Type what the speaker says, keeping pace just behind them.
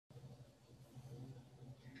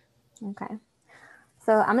Okay.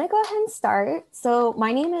 So I'm going to go ahead and start. So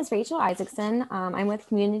my name is Rachel Isaacson. I'm with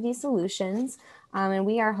Community Solutions, and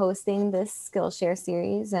we are hosting this Skillshare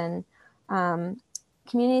series. And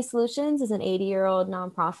Community Solutions is an 80-year-old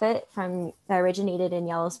nonprofit that originated in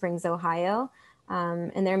Yellow Springs, Ohio.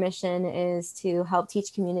 And their mission is to help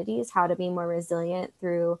teach communities how to be more resilient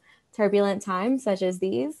through turbulent times such as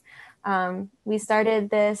these. We started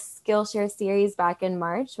this Skillshare series back in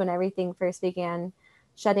March when everything first began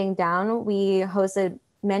shutting down. We hosted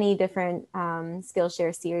many different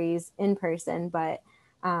Skillshare series in person, but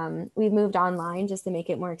we've moved online just to make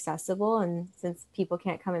it more accessible. And since people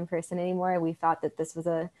can't come in person anymore, we thought that this was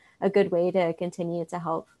a good way to continue to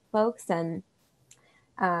help folks. And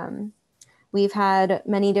we've had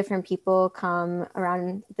many different people come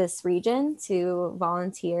around this region to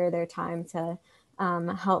volunteer their time to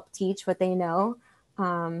help teach what they know.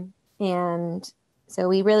 And so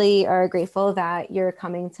we really are grateful that you're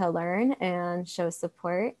coming to learn and show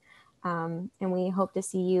support. And we hope to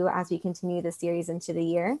see you as we continue the series into the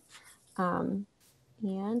year. And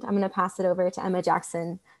I'm going to pass it over to Emma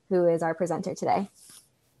Jackson, who is our presenter today.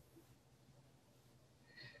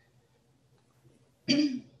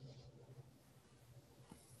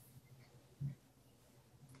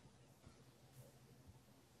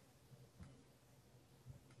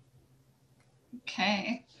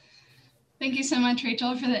 Okay. Thank you so much,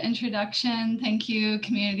 Rachel, for the introduction. Thank you,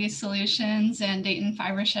 Community Solutions and Dayton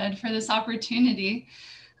Fiber Shed for this opportunity.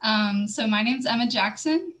 So my name's Emma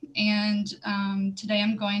Jackson, and today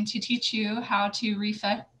I'm going to teach you how to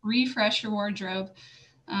refresh your wardrobe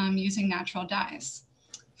using natural dyes.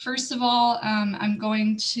 First of all, I'm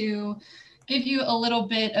going to give you a little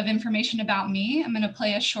bit of information about me. I'm going to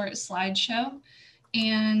play a short slideshow,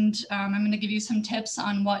 and I'm going to give you some tips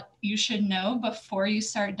on what you should know before you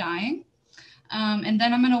start dyeing. And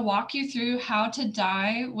then I'm going to walk you through how to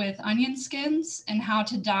dye with onion skins and how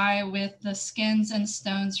to dye with the skins and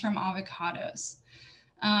stones from avocados.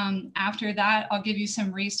 After that, I'll give you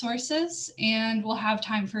some resources and we'll have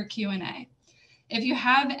time for Q&A. If you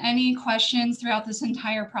have any questions throughout this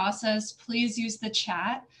entire process, please use the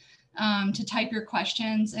chat to type your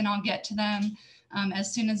questions and I'll get to them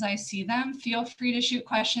as soon as I see them. Feel free to shoot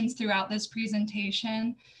questions throughout this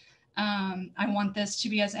presentation. I want this to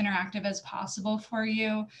be as interactive as possible for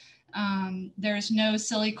you. There's no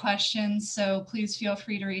silly questions, so please feel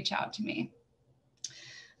free to reach out to me.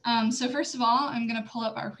 So first of all, I'm going to pull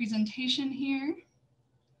up our presentation here.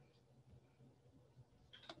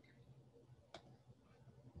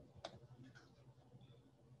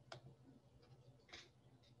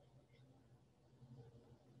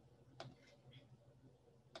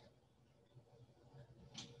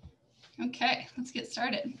 Okay, let's get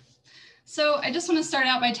started. So I just want to start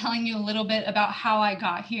out by telling you a little bit about how I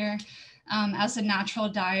got here as a natural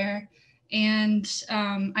dyer. And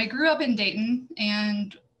I grew up in Dayton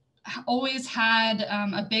and always had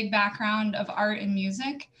a big background of art and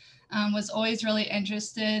music, was always really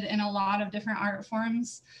interested in a lot of different art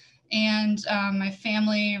forms. And my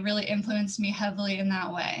family really influenced me heavily in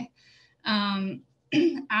that way.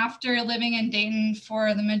 After living in Dayton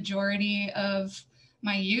for the majority of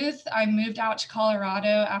my youth, I moved out to Colorado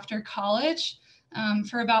after college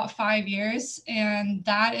for about 5 years. And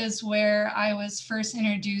that is where I was first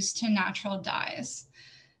introduced to natural dyes.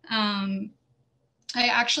 I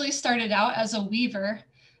actually started out as a weaver.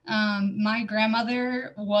 My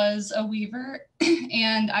grandmother was a weaver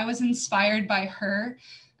and I was inspired by her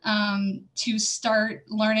to start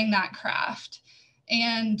learning that craft.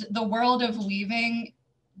 And the world of weaving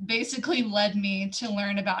basically led me to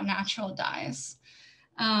learn about natural dyes.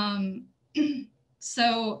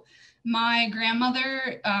 So my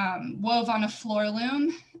grandmother wove on a floor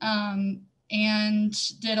loom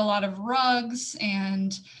and did a lot of rugs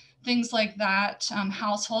and things like that,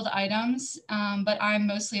 household items, but I'm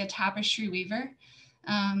mostly a tapestry weaver.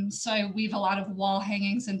 So I weave a lot of wall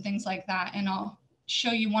hangings and things like that, and I'll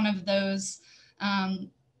show you one of those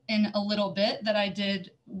in a little bit that I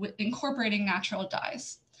did incorporating natural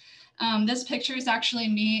dyes. This picture is actually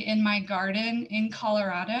me in my garden in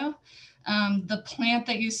Colorado. The plant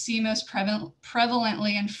that you see most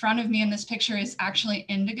prevalently in front of me in this picture is actually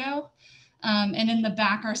indigo. And in the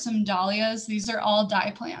back are some dahlias. These are all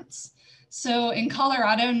dye plants. So in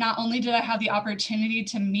Colorado, not only did I have the opportunity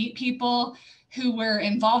to meet people who were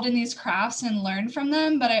involved in these crafts and learn from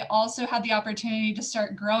them, but I also had the opportunity to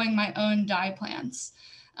start growing my own dye plants,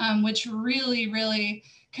 which really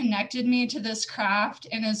connected me to this craft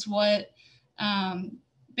and is what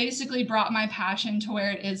basically brought my passion to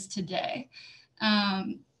where it is today.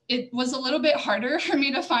 it was a little bit harder for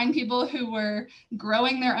me to find people who were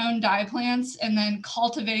growing their own dye plants and then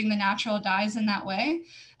cultivating the natural dyes in that way.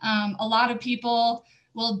 A lot of people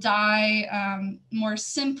will dye more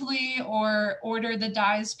simply or order the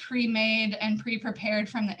dyes pre-made and pre-prepared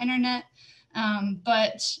from the internet.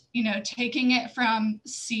 But, you know, taking it from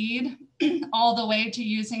seed all the way to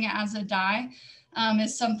using it as a dye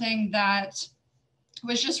is something that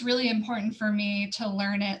was just really important for me to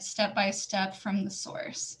learn it step by step from the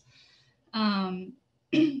source.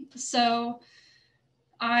 So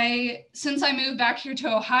since I moved back here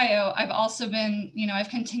to Ohio, I've also been, you know, I've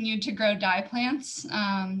continued to grow dye plants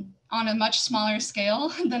on a much smaller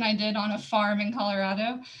scale than I did on a farm in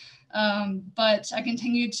Colorado. But I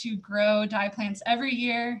continue to grow dye plants every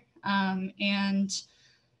year, and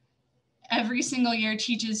every single year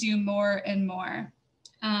teaches you more and more.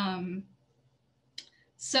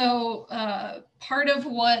 So part of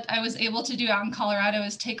what I was able to do out in Colorado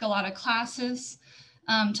is take a lot of classes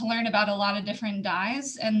to learn about a lot of different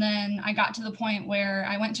dyes. And then I got to the point where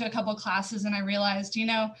I went to a couple classes and I realized, you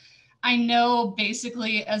know, I know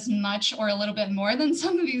basically as much or a little bit more than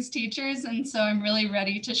some of these teachers. And so I'm really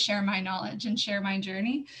ready to share my knowledge and share my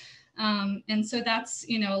journey. And so that's,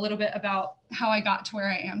 you know, a little bit about how I got to where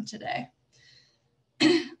I am today.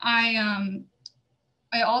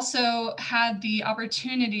 I also had the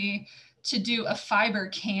opportunity to do a fiber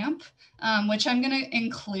camp, which I'm going to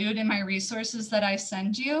include in my resources that I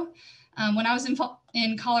send you. When I was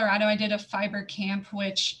in Colorado, I did a fiber camp,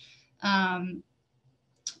 which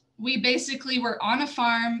we basically were on a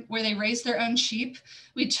farm where they raised their own sheep.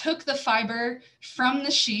 We took the fiber from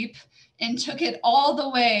the sheep and took it all the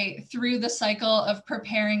way through the cycle of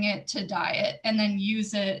preparing it to dye it and then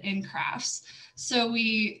use it in crafts. So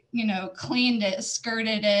we, you know, cleaned it,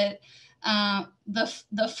 skirted it,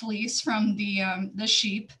 the fleece from the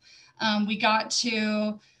sheep. We got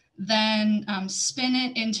to then spin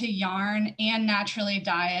it into yarn and naturally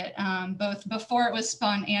dye it, both before it was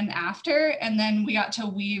spun and after. And then we got to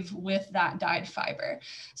weave with that dyed fiber.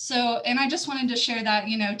 So, and I just wanted to share that,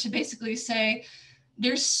 you know, to basically say,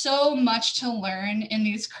 there's so much to learn in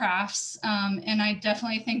these crafts. And I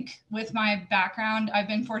definitely think with my background, I've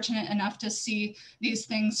been fortunate enough to see these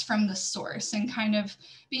things from the source and kind of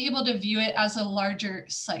be able to view it as a larger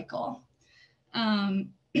cycle. And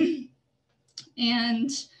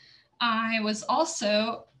I was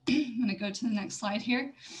also, I'm gonna go to the next slide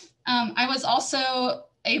here. I was also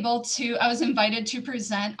I was invited to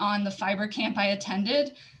present on the fiber camp I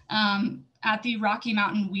attended at the Rocky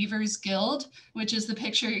Mountain Weavers Guild, which is the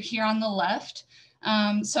picture here on the left.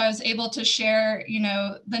 So I was able to share, you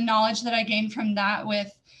know, the knowledge that I gained from that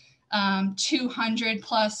with 200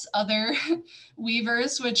 plus other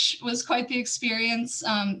weavers, which was quite the experience.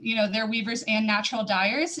 You know, they're weavers and natural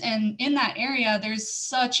dyers. And in that area, there's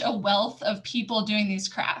such a wealth of people doing these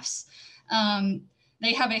crafts.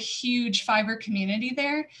 They have a huge fiber community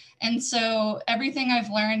there. And so everything I've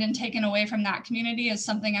learned and taken away from that community is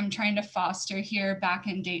something I'm trying to foster here back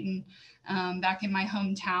in Dayton, back in my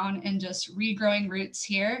hometown, and just regrowing roots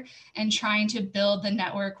here and trying to build the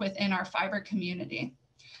network within our fiber community.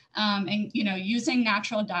 And, you know, using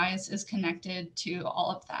natural dyes is connected to all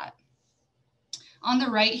of that. On the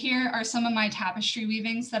right here are some of my tapestry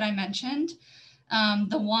weavings that I mentioned.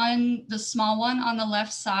 The small one on the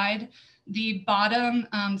left side, the bottom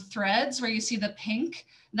threads where you see the pink,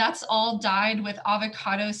 that's all dyed with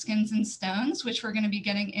avocado skins and stones, which we're going to be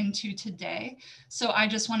getting into today. So I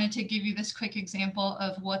just wanted to give you this quick example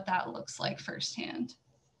of what that looks like firsthand.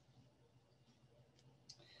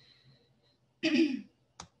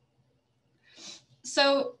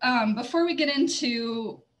 So before we get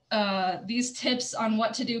into these tips on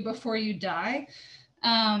what to do before you dye,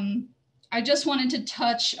 I just wanted to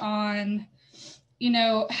touch on, you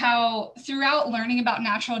know, how throughout learning about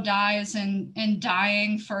natural dyes and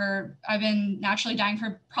dyeing I've been naturally dyeing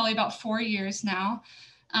for probably about 4 years now.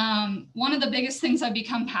 One of the biggest things I've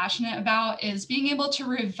become passionate about is being able to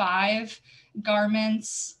revive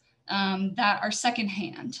garments that are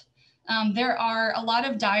secondhand. There are a lot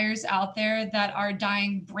of dyers out there that are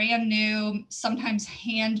dyeing brand new, sometimes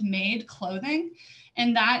handmade clothing.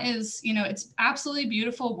 And that is, you know, it's absolutely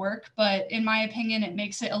beautiful work, but in my opinion, it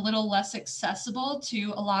makes it a little less accessible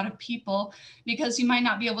to a lot of people because you might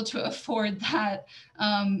not be able to afford that,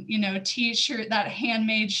 you know, t-shirt, that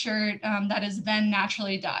handmade shirt that is then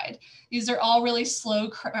naturally dyed. These are all really slow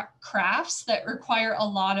crafts that require a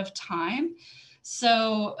lot of time.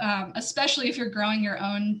 So especially if you're growing your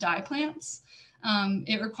own dye plants,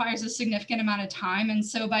 it requires a significant amount of time. And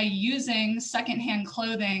so by using secondhand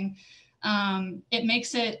clothing, It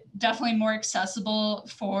makes it definitely more accessible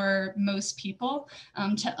for most people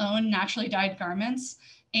to own naturally dyed garments.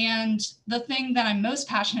 And the thing that I'm most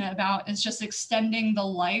passionate about is just extending the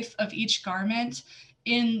life of each garment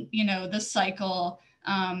in, the cycle,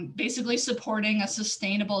 basically supporting a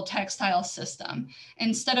sustainable textile system.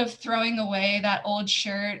 Instead of throwing away that old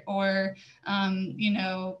shirt or,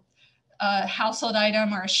 a household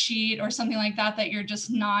item or a sheet or something like that, that you're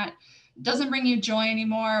just not, doesn't bring you joy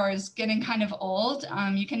anymore or is getting kind of old,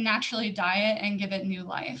 you can naturally dye it and give it new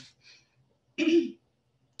life.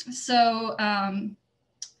 So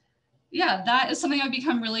yeah, that is something I've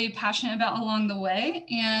become really passionate about along the way.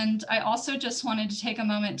 And I also just wanted to take a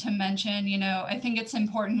moment to mention, I think it's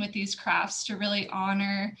important with these crafts to really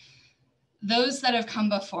honor those that have come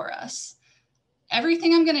before us.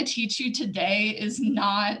 Everything I'm going to teach you today is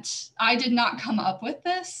not, I did not come up with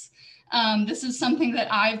this. This is something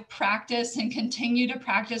that I've practiced and continue to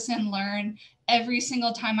practice and learn every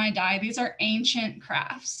single time I dye. These are ancient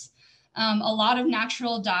crafts. A lot of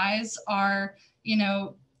natural dyes are,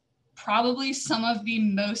 probably some of the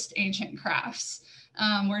most ancient crafts.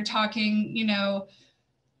 We're talking,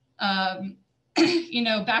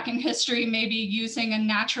 back in history, maybe using a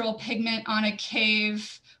natural pigment on a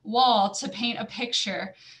cave wall to paint a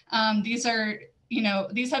picture. These are,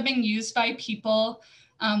 these have been used by people,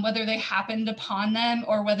 whether they happened upon them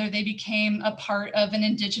or whether they became a part of an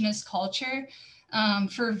indigenous culture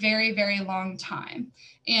for a very, very long time.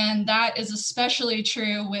 And that is especially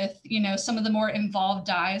true with, some of the more involved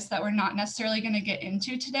dyes that we're not necessarily going to get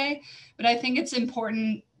into today. But I think it's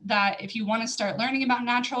important that if you want to start learning about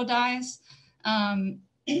natural dyes,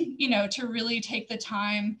 to really take the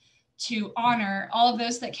time to honor all of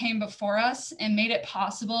those that came before us and made it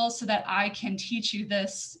possible so that I can teach you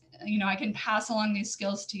this, I can pass along these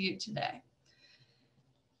skills to you today.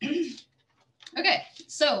 Okay,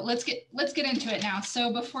 so let's get into it now.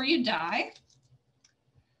 So before you dye,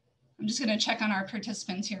 I'm just going to check on our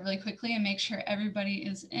participants here really quickly and make sure everybody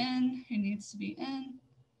is in who needs to be in.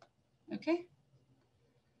 Okay.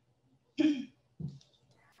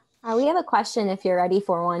 We have a question if you're ready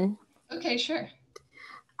for one. Okay, sure.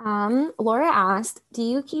 Laura asked, do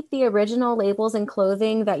you keep the original labels and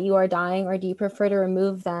clothing that you are dyeing, or do you prefer to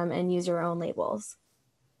remove them and use your own labels?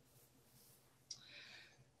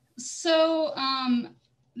 So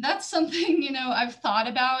that's something, I've thought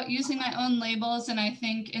about using my own labels. And I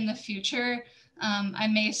think in the future, I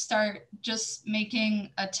may start just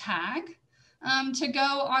making a tag to go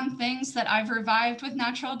on things that I've revived with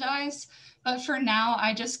natural dyes. But for now,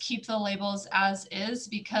 I just keep the labels as is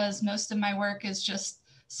because most of my work is just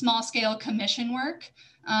small scale commission work,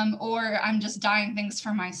 or I'm just dyeing things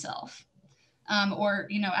for myself, or,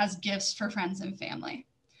 as gifts for friends and family.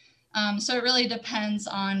 So it really depends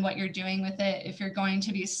on what you're doing with it. If you're going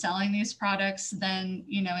to be selling these products, then,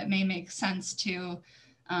 it may make sense to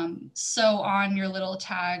sew on your little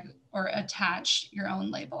tag or attach your own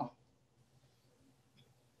label.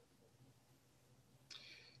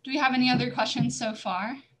 Do we have any other questions so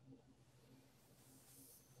far?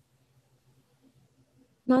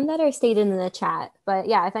 None that are stated in the chat, but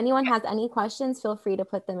yeah, if anyone has any questions, feel free to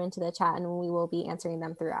put them into the chat and we will be answering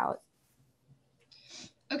them throughout.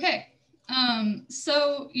 Okay,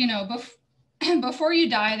 so, before you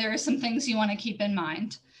dye, there are some things you want to keep in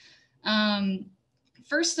mind.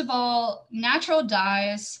 First of all, natural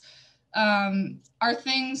dyes are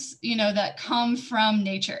things, that come from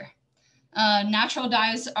nature. Natural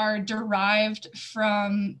dyes are derived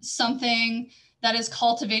from something that is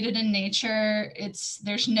cultivated in nature.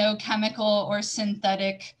 There's no chemical or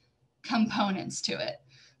synthetic components to it.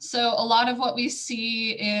 So a lot of what we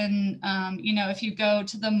see in, if you go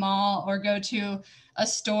to the mall or go to a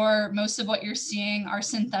store, most of what you're seeing are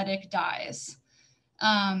synthetic dyes.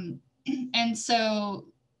 And so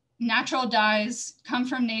natural dyes come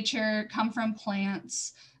from nature, come from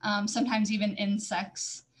plants, sometimes even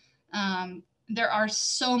insects. There are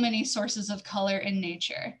so many sources of color in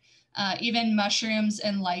nature. Even mushrooms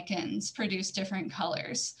and lichens produce different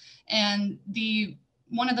colors. And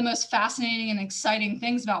one of the most fascinating and exciting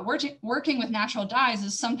things about working with natural dyes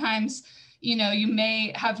is sometimes, you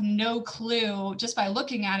may have no clue just by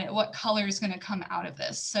looking at it what color is going to come out of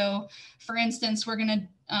this. So for instance,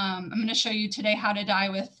 I'm going to show you today how to dye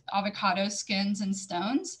with avocado skins and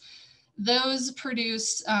stones. Those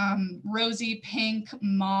produce rosy pink,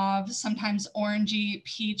 mauve, sometimes orangey,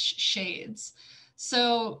 peach shades.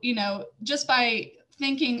 So, just by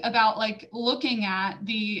thinking about looking at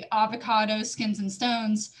the avocado skins and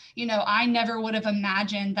stones, I never would have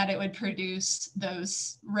imagined that it would produce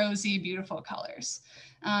those rosy, beautiful colors.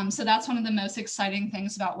 So that's one of the most exciting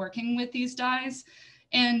things about working with these dyes.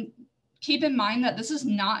 And keep in mind that this is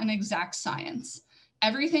not an exact science.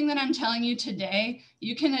 Everything that I'm telling you today,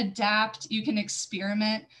 you can adapt, you can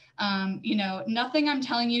experiment. You know, nothing I'm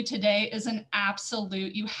telling you today is an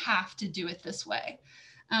absolute, you have to do it this way.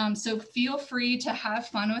 So feel free to have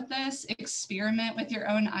fun with this, experiment with your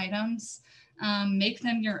own items, make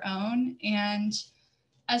them your own. And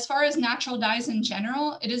as far as natural dyes in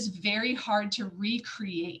general, it is very hard to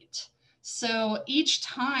recreate. So each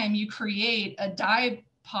time you create a dye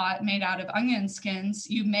pot made out of onion skins,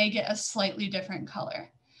 you may get a slightly different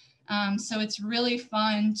color. So it's really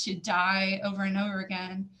fun to dye over and over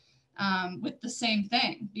again with the same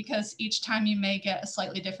thing, because each time you may get a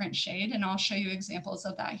slightly different shade, and I'll show you examples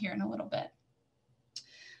of that here in a little bit.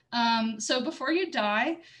 So before you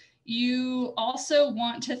dye, you also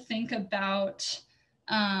want to think about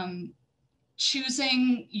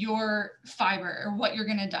choosing your fiber or what you're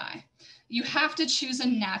going to dye. You have to choose a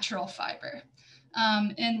natural fiber.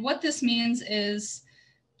 And what this means is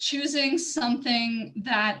choosing something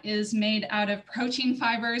that is made out of protein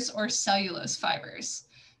fibers or cellulose fibers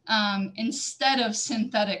instead of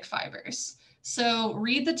synthetic fibers. So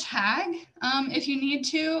read the tag if you need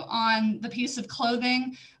to on the piece of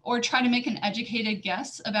clothing, or try to make an educated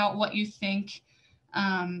guess about what you think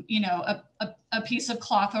you know, a piece of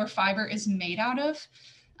cloth or fiber is made out of.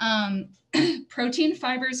 Protein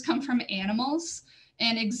fibers come from animals,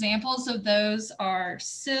 and examples of those are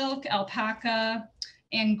silk, alpaca,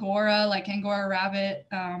 Angora, like Angora rabbit,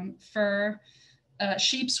 fur,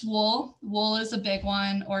 sheep's wool. Wool is a big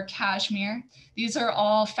one, or cashmere. These are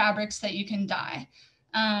all fabrics that you can dye.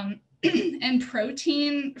 And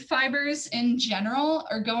protein fibers in general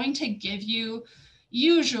are going to give you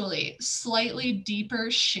usually slightly deeper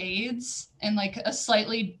shades, and like a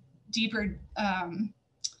slightly deeper,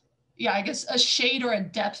 yeah, I guess a shade or a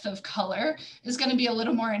depth of color is going to be a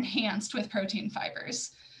little more enhanced with protein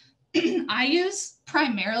fibers. I use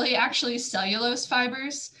primarily actually cellulose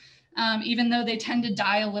fibers, even though they tend to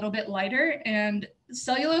dye a little bit lighter, and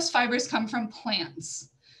cellulose fibers come from plants.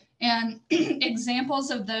 And examples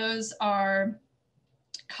of those are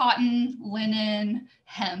cotton, linen,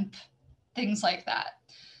 hemp, things like that.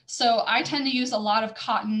 So I tend to use a lot of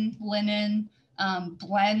cotton, linen,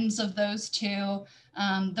 blends of those two.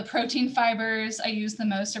 The protein fibers I use the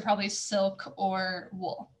most are probably silk or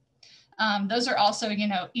wool. Those are also, you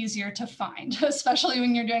know, easier to find, especially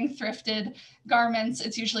when you're doing thrifted garments.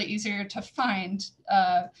 It's usually easier to find,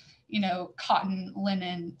 you know, cotton,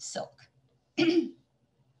 linen, silk.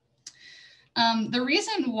 The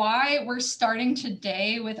reason why we're starting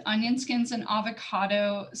today with onion skins and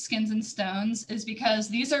avocado skins and stones is because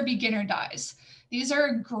these are beginner dyes. These are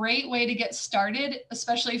a great way to get started,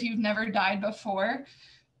 especially if you've never dyed before.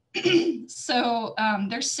 So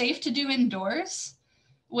they're safe to do indoors,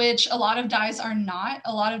 which a lot of dyes are not.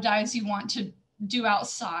 A lot of dyes you want to do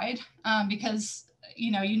outside because,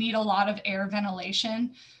 you know, you need a lot of air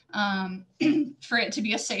ventilation for it to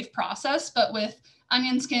be a safe process. But with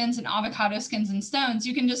onion skins and avocado skins and stones,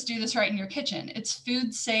 you can just do this right in your kitchen. It's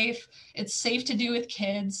food safe. It's safe to do with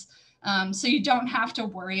kids. So you don't have to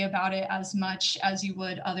worry about it as much as you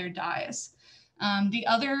would other dyes. The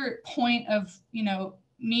other point of, you know,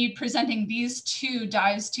 me presenting these two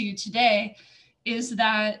dyes to you today is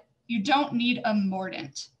that you don't need a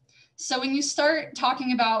mordant. So when you start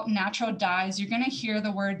talking about natural dyes, you're going to hear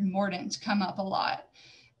the word mordant come up a lot.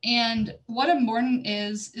 And what a mordant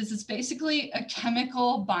is it's basically a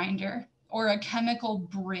chemical binder or a chemical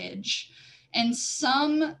bridge. And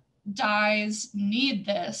some dyes need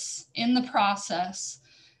this in the process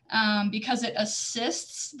because it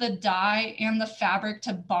assists the dye and the fabric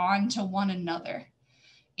to bond to one another.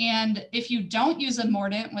 And if you don't use a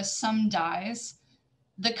mordant with some dyes,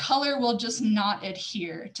 the color will just not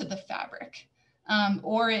adhere to the fabric,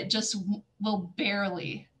 or it just will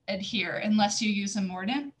barely adhere unless you use a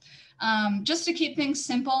mordant. Just to keep things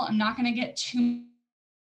simple, I'm not going to get too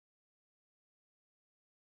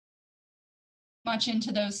much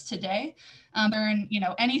into those today. Learn, you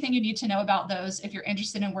know, anything you need to know about those if you're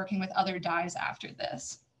interested in working with other dyes after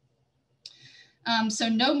this. So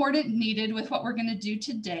no mordant needed with what we're going to do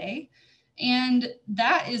today. And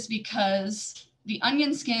that is because the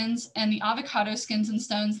onion skins and the avocado skins and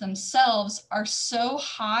stones themselves are so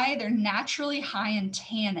high, they're naturally high in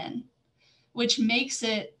tannin, which makes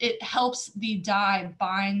it helps the dye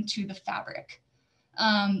bind to the fabric.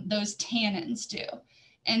 Those tannins do.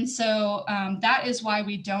 And so that is why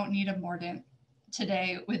we don't need a mordant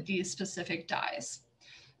today with these specific dyes.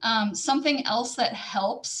 Something else that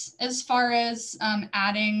helps as far as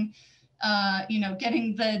adding, you know,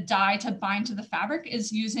 getting the dye to bind to the fabric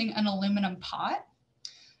is using an aluminum pot.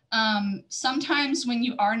 Sometimes when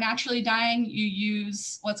you are naturally dyeing, you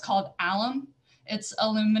use what's called alum. It's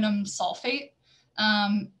aluminum sulfate.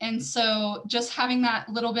 And so just having that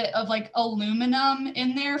little bit of like aluminum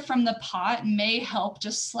in there from the pot may help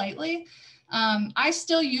just slightly. I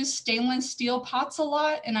still use stainless steel pots a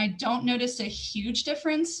lot, and I don't notice a huge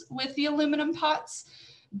difference with the aluminum pots,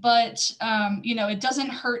 but you know, it doesn't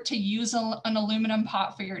hurt to use an aluminum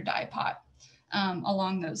pot for your dye pot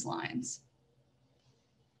along those lines.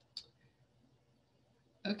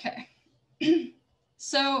 Okay.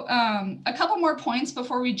 So a couple more points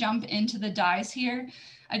before we jump into the dyes here.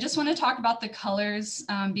 I just want to talk about the colors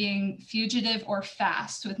being fugitive or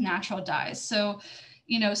fast with natural dyes. So,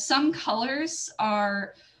 you know, some colors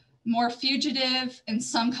are more fugitive and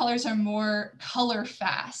some colors are more color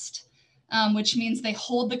fast, which means they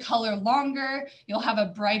hold the color longer. You'll have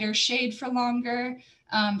a brighter shade for longer.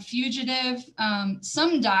 Fugitive,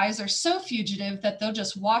 some dyes are so fugitive that they'll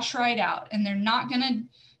just wash right out, and they're not going to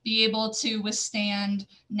be able to withstand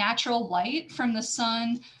natural light from the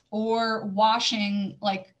sun or washing,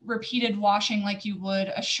 like repeated washing like you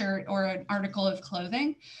would a shirt or an article of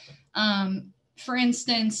clothing. For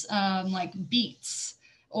instance, like beets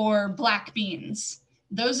or black beans.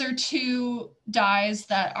 Those are two dyes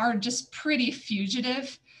that are just pretty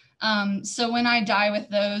fugitive. So when I dye with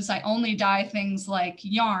those, I only dye things like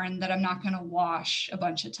yarn that I'm not going to wash a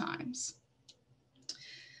bunch of times.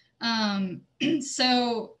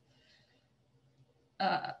 So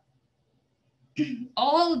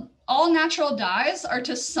all natural dyes are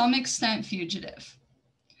to some extent fugitive.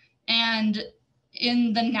 And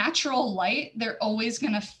in the natural light, they're always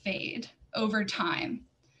going to fade over time.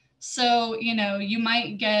 So, you know, you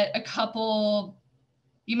might get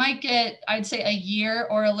I'd say a year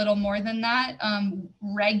or a little more than that,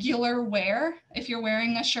 regular wear, if you're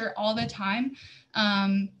wearing a shirt all the time,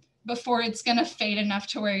 before it's going to fade enough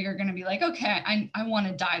to where you're going to be like, okay, I want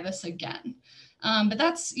to dye this again. But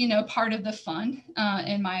that's, you know, part of the fun,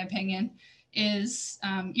 in my opinion, is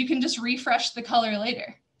you can just refresh the color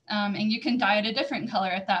later, and you can dye it a different color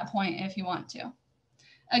at that point if you want to.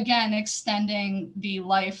 Again, extending the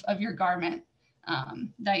life of your garment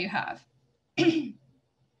that you have.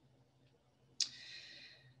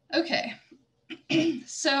 Okay,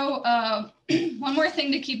 so one more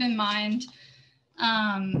thing to keep in mind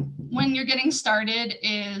when you're getting started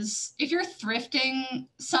is if you're thrifting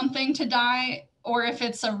something to dye, or if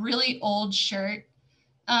it's a really old shirt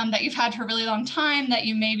that you've had for a really long time that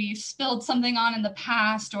you maybe spilled something on in the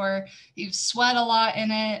past, or you've sweat a lot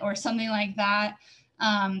in it or something like that,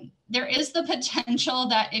 there is the potential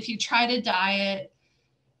that if you try to dye it,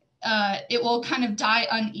 it will kind of dye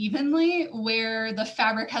unevenly where the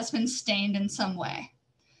fabric has been stained in some way.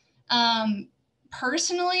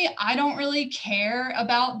 Personally, I don't really care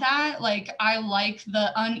about that. Like, I like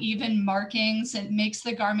the uneven markings. It makes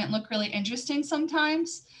the garment look really interesting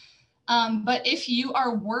sometimes. But if you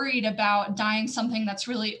are worried about dyeing something that's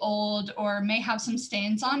really old or may have some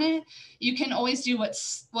stains on it, you can always do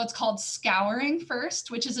what's called scouring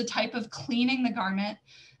first, which is a type of cleaning the garment.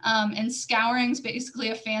 And scouring is basically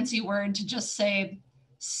a fancy word to just say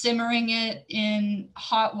simmering it in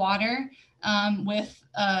hot water with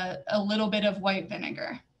a little bit of white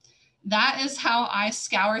vinegar. That is how I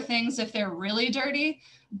scour things if they're really dirty.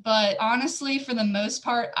 But honestly, for the most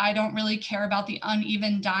part, I don't really care about the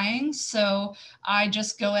uneven dyeing. So I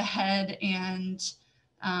just go ahead and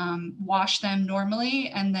wash them normally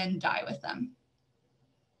and then dye with them.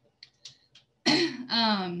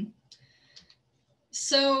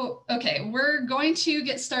 So, okay, we're going to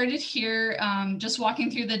get started here, just walking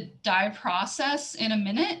through the dye process in a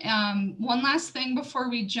minute. One last thing before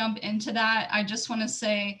we jump into that, I just want to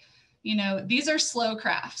say, you know, these are slow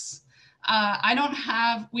crafts.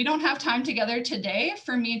 We don't have time together today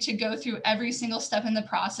for me to go through every single step in the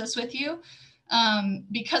process with you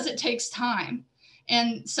because it takes time.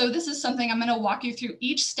 And so this is something I'm going to walk you through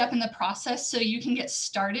each step in the process so you can get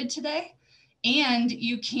started today. And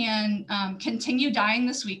you can continue dyeing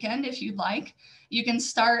this weekend if you'd like. You can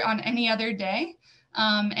start on any other day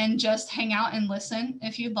and just hang out and listen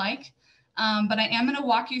if you'd like. But I am going to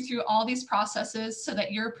walk you through all these processes so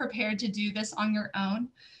that you're prepared to do this on your own.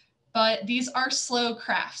 But these are slow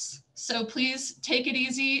crafts. So please take it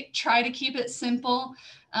easy. Try to keep it simple.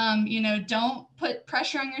 You know, don't put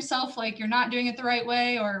pressure on yourself like you're not doing it the right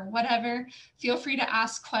way or whatever. Feel free to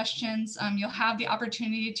ask questions. You'll have the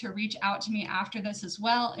opportunity to reach out to me after this as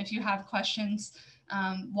well if you have questions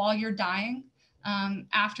while you're dyeing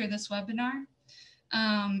after this webinar.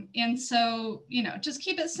 And so, you know, just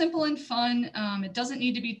keep it simple and fun. It doesn't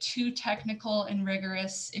need to be too technical and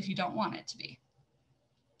rigorous if you don't want it to be.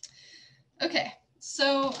 Okay,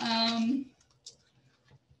 So I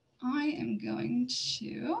am going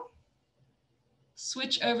to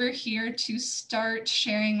switch over here to start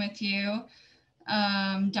sharing with you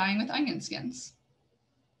dyeing with onion skins.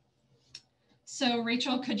 So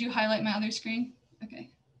Rachel, could you highlight my other screen?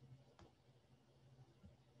 Okay.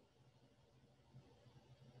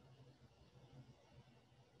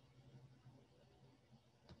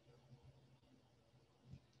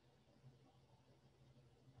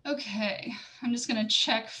 Okay, I'm just going to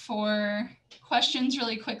check for questions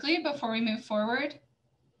really quickly before we move forward.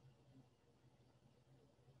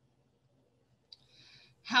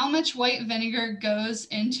 How much white vinegar goes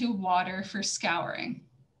into water for scouring?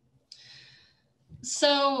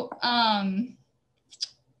 So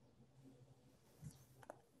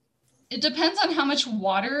it depends on how much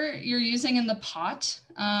water you're using in the pot.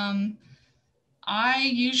 I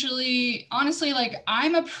usually, honestly, like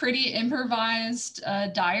I'm a pretty improvised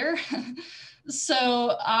dyer.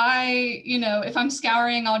 So if I'm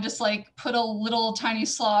scouring, I'll just like put a little tiny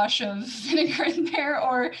slosh of vinegar in there,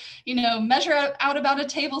 or, measure out about a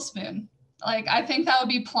tablespoon. Like, I think that would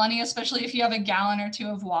be plenty, especially if you have a gallon or two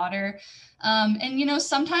of water. And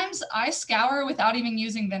sometimes I scour without even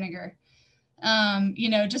using vinegar.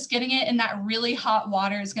 Just getting it in that really hot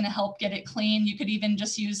water is going to help get it clean. You could even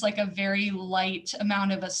just use like a very light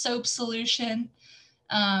amount of a soap solution,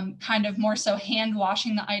 kind of more so hand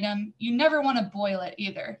washing the item. You never want to boil it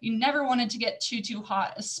either. You never want it to get too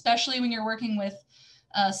hot, especially when you're working with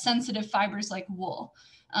sensitive fibers like wool.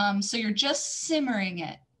 So you're just simmering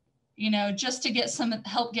it, just to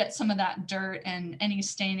help get some of that dirt and any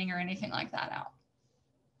staining or anything like that out.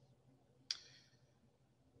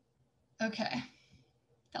 Okay,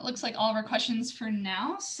 that looks like all of our questions for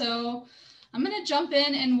now. So I'm going to jump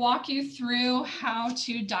in and walk you through how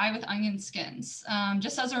to dye with onion skins.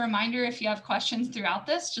 Just as a reminder, if you have questions throughout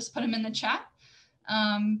this, just put them in the chat.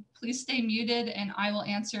 Please stay muted and I will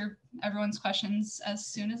answer everyone's questions as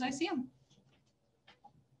soon as I see them.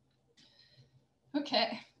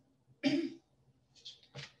 Okay.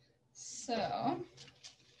 So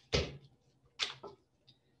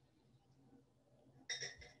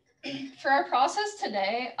for our process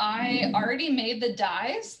today, I already made the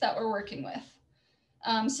dyes that we're working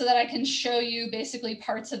with, so that I can show you basically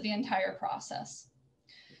parts of the entire process.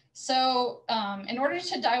 So in order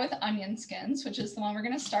to dye with onion skins, which is the one we're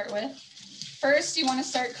going to start with, first you want to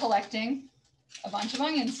start collecting a bunch of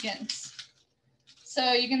onion skins.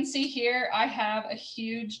 So you can see here I have a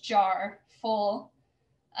huge jar full.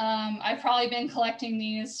 I've probably been collecting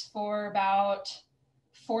these for about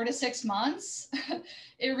 4 to 6 months.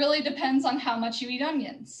 It really depends on how much you eat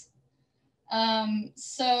onions. And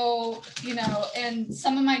some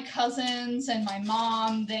of my cousins and my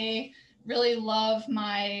mom, they really love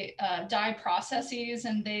my dye processes,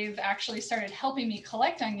 and they've actually started helping me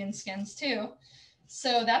collect onion skins too.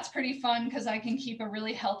 So that's pretty fun because I can keep a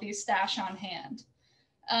really healthy stash on hand.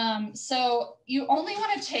 So you only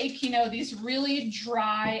want to take, these really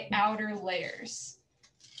dry outer layers,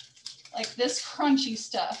 like this crunchy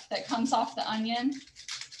stuff that comes off the onion.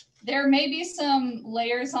 There may be some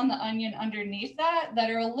layers on the onion underneath that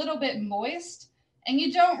are a little bit moist, and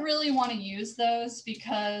you don't really want to use those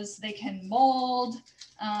because they can mold.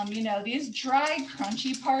 These dry,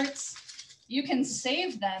 crunchy parts, you can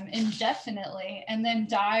save them indefinitely and then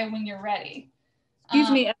dye when you're ready.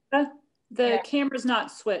 Excuse me, Emma, the camera's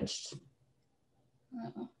not switched.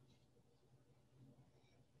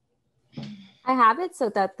 I have it so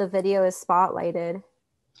that the video is spotlighted.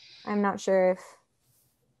 I'm not sure if...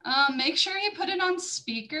 Make sure you put it on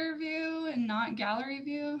speaker view and not gallery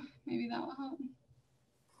view. Maybe that will help.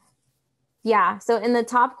 Yeah, so in the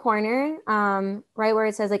top corner, right where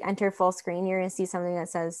it says like enter full screen, you're gonna see something that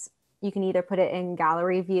says you can either put it in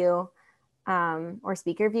gallery view or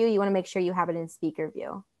speaker view. You wanna make sure you have it in speaker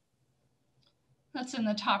view. That's in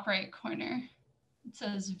the top right corner. It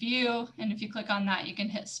says view, and if you click on that, you can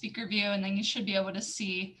hit speaker view, and then you should be able to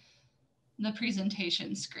see the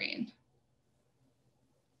presentation screen.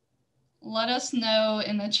 Let us know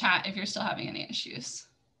in the chat if you're still having any issues.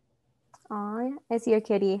 Oh, I see your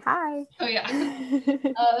kitty. Hi. Oh yeah.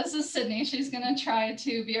 This is Sydney. She's gonna try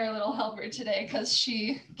to be our little helper today because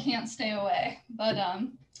she can't stay away. But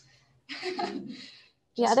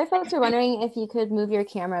yeah, other folks are wondering if you could move your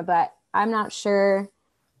camera, but I'm not sure.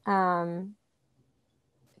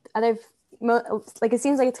 It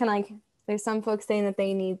seems like it's kind of like there's some folks saying that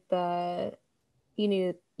they need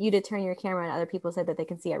you to turn your camera, and other people said that they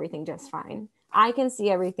can see everything just fine. I can see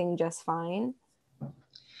everything just fine.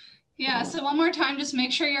 Yeah, so one more time, just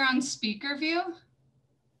make sure you're on speaker view.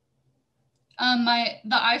 The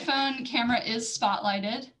iPhone camera is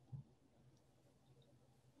spotlighted.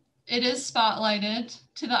 It is spotlighted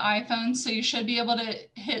to the iPhone, so you should be able to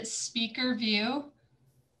hit speaker view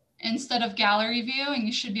instead of gallery view, and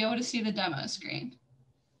you should be able to see the demo screen.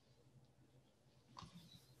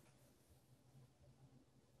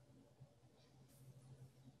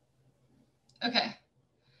 Okay.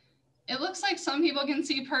 It looks like some people can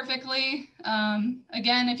see perfectly.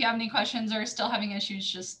 Again, if you have any questions or are still having issues,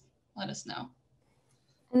 just let us know.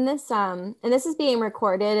 And this is being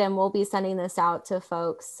recorded, and we'll be sending this out to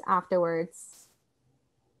folks afterwards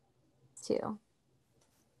too.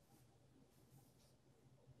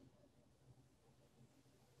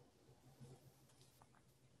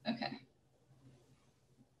 Okay.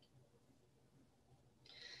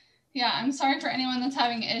 Yeah, I'm sorry for anyone that's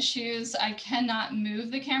having issues. I cannot move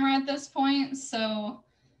the camera at this point, so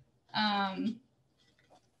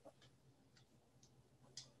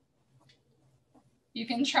you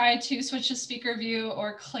can try to switch to speaker view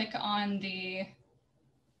or click on the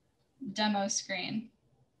demo screen.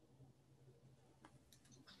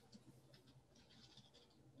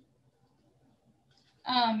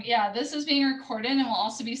 Yeah, this is being recorded and will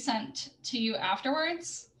also be sent to you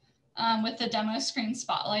afterwards with the demo screen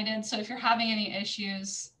spotlighted. So if you're having any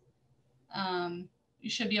issues, you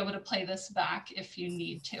should be able to play this back if you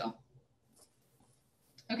need to.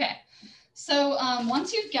 Okay, so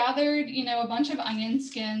once you've gathered, a bunch of onion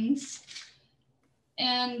skins,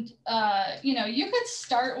 and, you could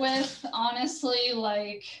start with, honestly,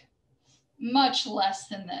 like much less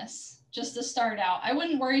than this, just to start out. I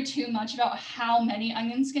wouldn't worry too much about how many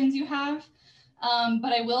onion skins you have,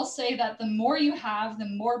 but I will say that the more you have, the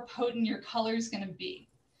more potent your color is going to be.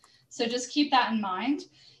 So just keep that in mind.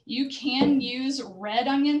 You can use red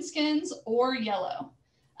onion skins or yellow.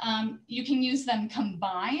 You can use them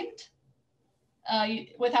combined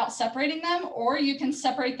without separating them, or you can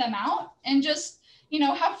separate them out and just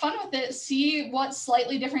have fun with it. See what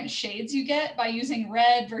slightly different shades you get by using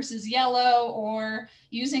red versus yellow, or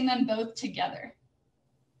using them both together.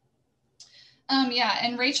 Yeah,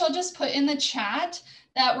 and Rachel just put in the chat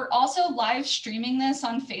that we're also live streaming this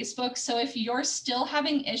on Facebook. So if you're still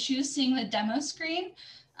having issues seeing the demo screen,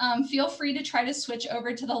 feel free to try to switch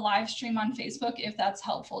over to the live stream on Facebook if that's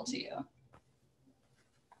helpful to you.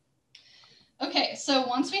 Okay, so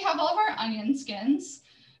once we have all of our onion skins,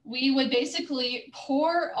 we would basically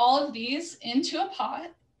pour all of these into a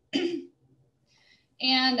pot.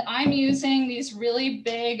 And I'm using these really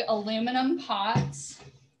big aluminum pots.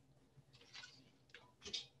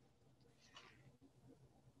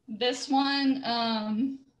 This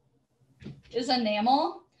one is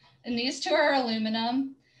enamel, and these two are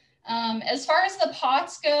aluminum. As far as the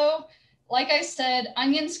pots go, like I said,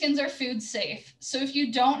 onion skins are food safe. So if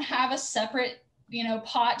you don't have a separate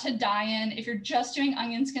pot to dye in, if you're just doing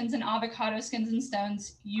onion skins and avocado skins and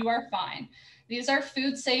stones, you are fine. These are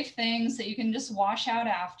food safe things that you can just wash out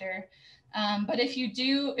after. But if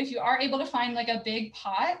you are able to find like a big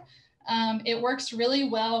pot, it works really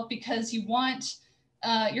well because you want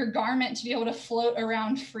your garment to be able to float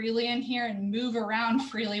around freely in here and move around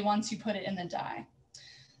freely once you put it in the dye.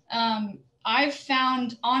 I've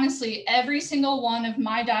found, honestly, every single one of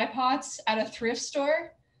my dye pots at a thrift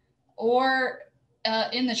store or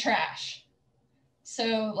in the trash.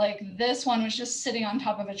 So like this one was just sitting on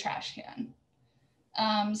top of a trash can.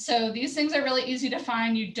 So these things are really easy to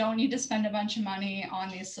find. You don't need to spend a bunch of money on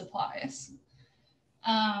these supplies.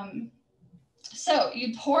 So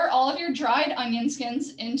you pour all of your dried onion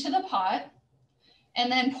skins into the pot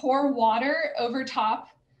and then pour water over top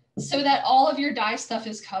so that all of your dye stuff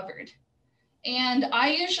is covered. And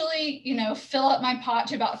I usually, fill up my pot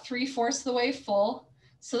to about 3/4 of the way full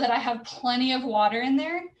so that I have plenty of water in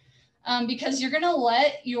there, because you're going to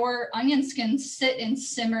let your onion skins sit and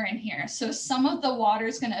simmer in here. So some of the water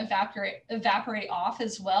is going to evaporate off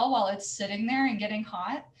as well while it's sitting there and getting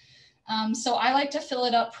hot. So I like to fill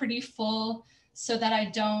it up pretty full so that I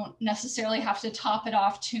don't necessarily have to top it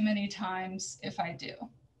off too many times if I do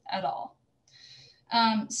at all.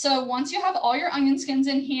 So once you have all your onion skins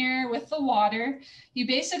in here with the water, you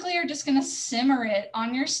basically are just going to simmer it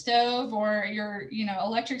on your stove or your,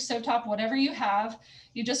 electric stovetop, whatever you have.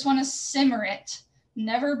 You just want to simmer it,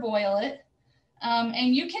 never boil it.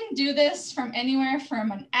 And you can do this from anywhere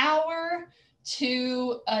from an hour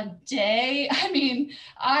to a day. I mean,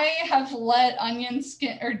 I have let onion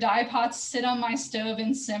skin or dye pots sit on my stove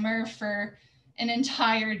and simmer for an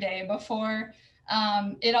entire day before.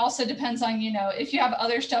 It also depends on, if you have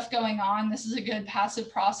other stuff going on, this is a good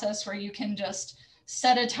passive process where you can just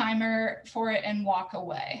set a timer for it and walk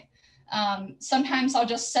away. Sometimes I'll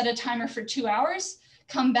just set a timer for 2 hours,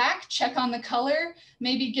 come back, check on the color,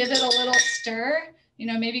 maybe give it a little stir, You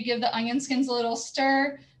know, maybe give the onion skins a little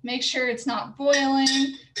stir, make sure it's not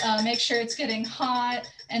boiling, make sure it's getting hot,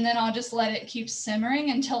 and then I'll just let it keep simmering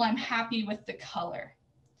until I'm happy with the color.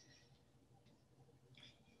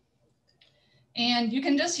 And you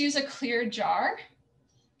can just use a clear jar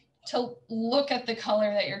to look at the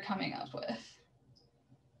color that you're coming up with.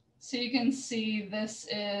 So you can see this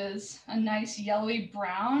is a nice yellowy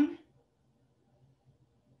brown.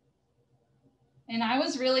 And I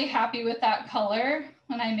was really happy with that color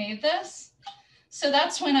when I made this. So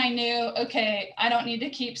that's when I knew, okay, I don't need to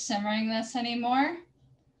keep simmering this anymore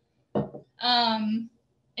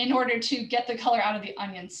in order to get the color out of the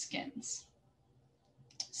onion skins.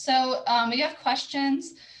 So we have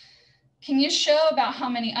questions. Can you show about how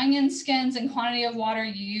many onion skins and quantity of water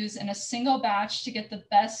you use in a single batch to get the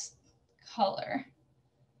best color?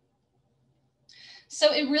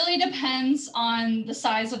 So it really depends on the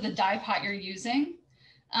size of the dye pot you're using.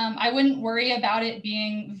 I wouldn't worry about it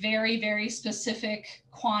being very, very specific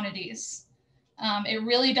quantities. It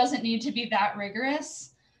really doesn't need to be that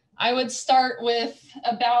rigorous. I would start with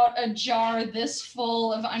about a jar this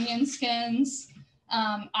full of onion skins.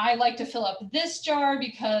 I like to fill up this jar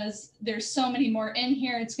because there's so many more in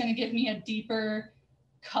here. It's going to give me a deeper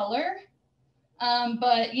color.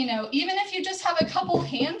 But you know, even if you just have a couple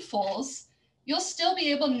handfuls, you'll still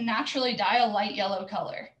be able to naturally dye a light yellow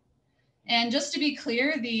color. And just to be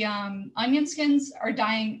clear, the onion skins are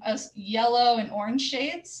dyeing us yellow and orange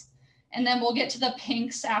shades. And then we'll get to the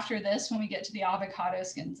pinks after this when we get to the avocado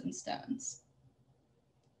skins and stones.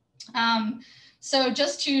 So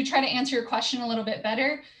just to try to answer your question a little bit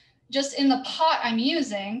better, just in the pot I'm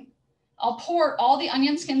using, I'll pour all the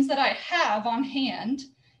onion skins that I have on hand,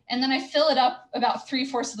 and then I fill it up about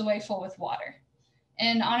 3/4 of the way full with water.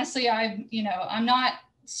 And honestly, I'm not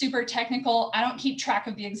super technical. I don't keep track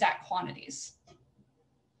of the exact quantities.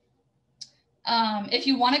 If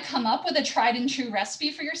you want to come up with a tried and true recipe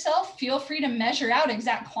for yourself, feel free to measure out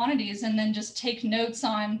exact quantities and then just take notes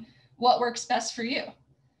on what works best for you.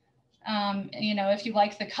 You know, if you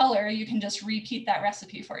like the color, you can just repeat that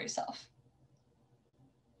recipe for yourself.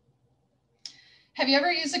 Have you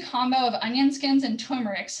ever used a combo of onion skins and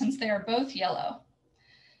turmeric since they are both yellow?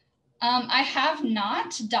 I have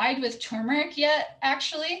not dyed with turmeric yet,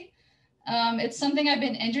 actually. It's something I've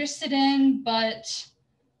been interested in, but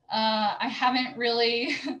I haven't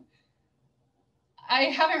really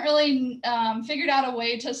figured out a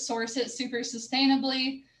way to source it super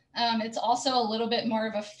sustainably. It's also a little bit more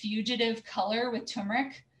of a fugitive color with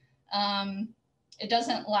turmeric. It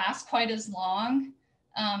doesn't last quite as long,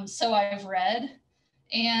 so I've read.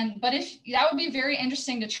 But if that would be very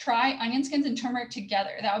interesting to try onion skins and turmeric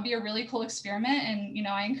together. That would be a really cool experiment, and you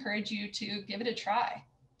know, I encourage you to give it a try.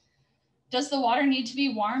 Does the water need to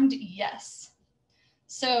be warmed? Yes.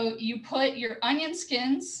 So you put your onion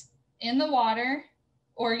skins in the water,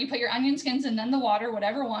 or you put your onion skins and then the water,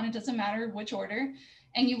 whatever one, it doesn't matter which order,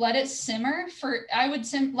 and you let it simmer for, I would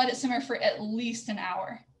let it simmer for at least an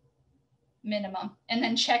hour minimum, and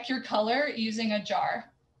then check your color using a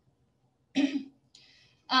jar.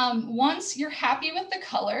 Once you're happy with the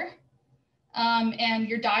color and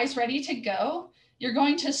your dye's ready to go, you're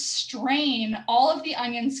going to strain all of the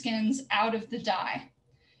onion skins out of the dye.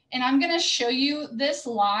 And I'm going to show you this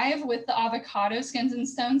live with the avocado skins and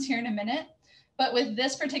stones here in a minute. But with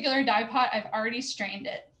this particular dye pot, I've already strained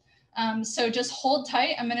it. So just hold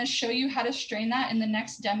tight. I'm going to show you how to strain that in the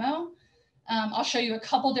next demo. I'll show you a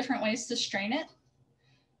couple different ways to strain it.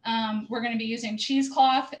 We're going to be using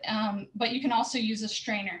cheesecloth, but you can also use a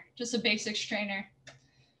strainer, just a basic strainer.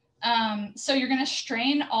 So you're going to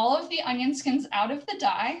strain all of the onion skins out of the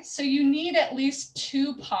dye. So you need at least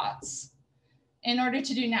 2 pots in order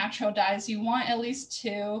to do natural dyes. You want at least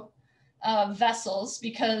 2 vessels,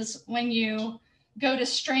 because when you go to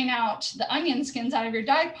strain out the onion skins out of your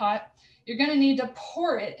dye pot, you're going to need to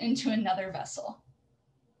pour it into another vessel.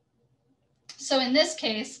 So in this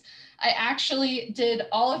case, I actually did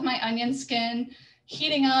all of my onion skin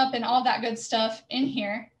heating up and all that good stuff in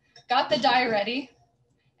here, got the dye ready,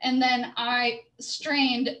 and then I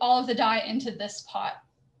strained all of the dye into this pot.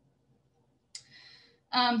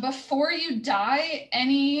 Before you dye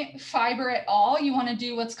any fiber at all, you want to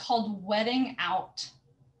do what's called wetting out.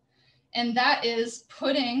 And that is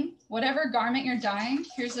putting whatever garment you're dyeing.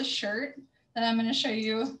 Here's a shirt that I'm going to show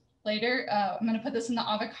you later. I'm going to put this in the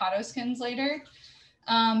avocado skins later.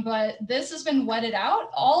 But this has been wetted out.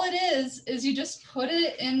 All it is you just put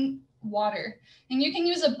it in water. And you can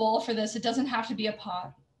use a bowl for this. It doesn't have to be a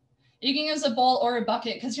pot. You can use a bowl or a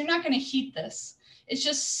bucket because you're not going to heat this. It's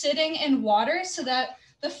just sitting in water so that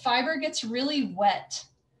the fiber gets really wet.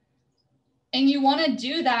 And you want to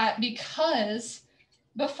do that because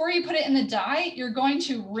before you put it in the dye, you're going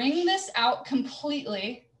to wring this out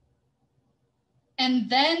completely and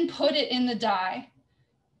then put it in the dye.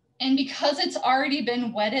 And because it's already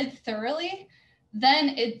been wetted thoroughly,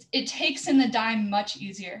 then it takes in the dye much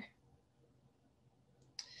easier.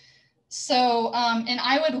 So, and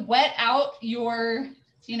I would wet out your,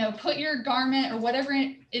 put your garment or whatever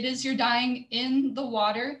it is you're dyeing in the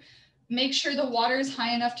water. Make sure the water is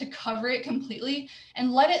high enough to cover it completely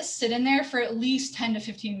and let it sit in there for at least 10 to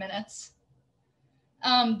 15 minutes.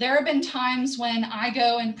 There have been times when I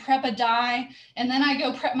go and prep a dye and then I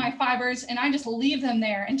go prep my fibers and I just leave them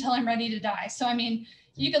there until I'm ready to dye. So, I mean,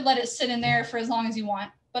 you could let it sit in there for as long as you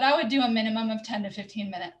want, but I would do a minimum of 10 to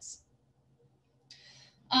 15 minutes.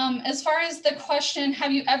 As far as the question,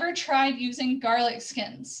 have you ever tried using garlic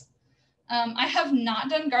skins? I have not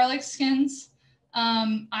done garlic skins.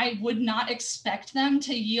 I would not expect them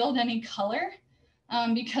to yield any color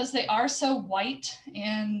because they are so white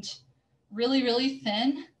and really, really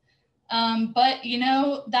thin. But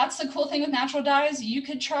that's the cool thing with natural dyes. You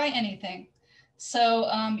could try anything. So,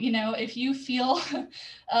 if you feel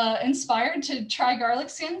inspired to try garlic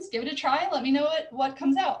skins, give it a try. Let me know what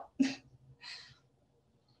comes out.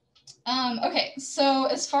 Okay, so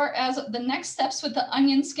as far as the next steps with the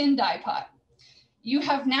onion skin dye pot, you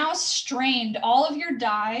have now strained all of your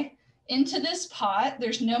dye into this pot.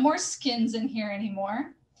 There's no more skins in here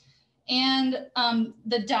anymore. And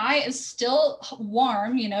the dye is still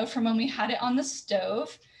warm, from when we had it on the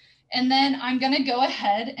stove. And then I'm gonna go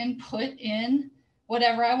ahead and put in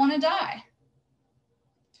whatever I wanna dye.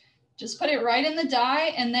 Just put it right in the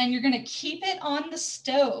dye, and then you're gonna keep it on the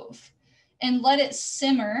stove and let it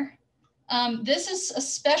simmer. This is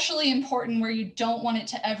especially important where you don't want it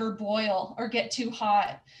to ever boil or get too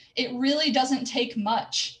hot. It really doesn't take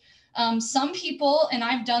much. Some people, and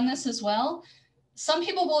I've done this as well, some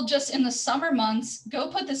people will just in the summer months go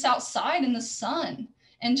put this outside in the sun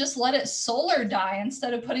and just let it solar dye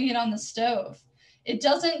instead of putting it on the stove. It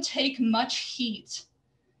doesn't take much heat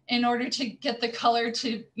in order to get the color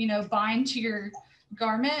to, bind to your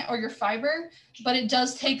garment or your fiber, but it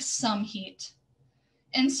does take some heat.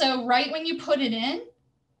 And so right when you put in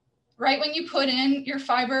your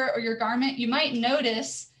fiber or your garment, you might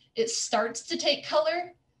notice it starts to take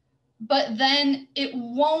color, but then it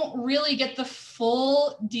won't really get the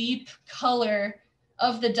full deep color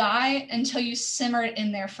of the dye until you simmer it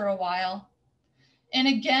in there for a while. And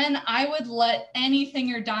again, I would let anything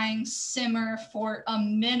you're dyeing simmer for a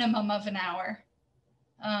minimum of an hour,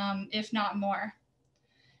 if not more.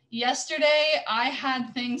 Yesterday, I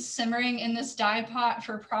had things simmering in this dye pot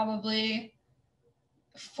for probably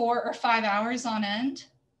 4 or 5 hours on end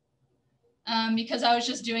because I was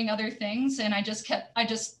just doing other things. And I just,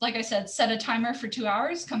 like I said, set a timer for 2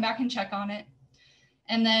 hours, come back and check on it.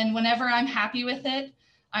 And then whenever I'm happy with it,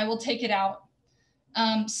 I will take it out.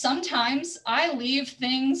 Sometimes I leave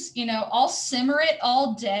things, I'll simmer it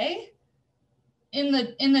all day in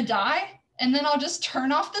the dye. And then I'll just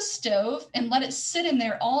turn off the stove and let it sit in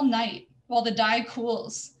there all night while the dye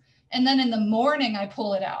cools. And then in the morning, I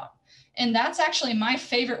pull it out. And that's actually my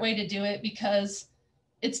favorite way to do it because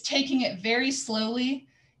it's taking it very slowly.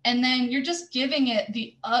 And then you're just giving it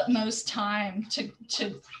the utmost time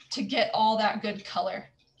to get all that good color.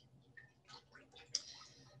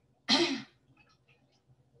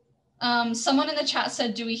 Someone in the chat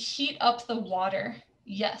said, do we heat up the water?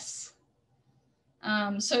 Yes.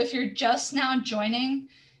 So if you're just now joining,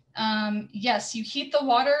 yes, you heat the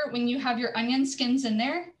water when you have your onion skins in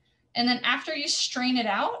there. And then after you strain it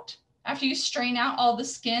out, after you strain out all the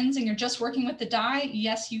skins and you're just working with the dye,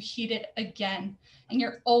 yes, you heat it again. And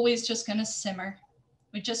you're always just gonna simmer.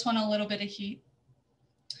 We just want a little bit of heat.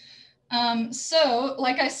 So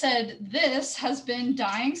like I said, this has been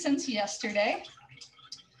dyeing since yesterday.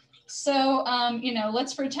 So,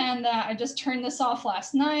 let's pretend that I just turned this off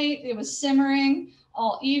last night. It was simmering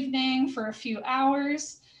all evening for a few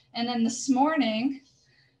hours. And then this morning,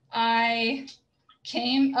 I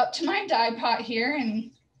came up to my dye pot here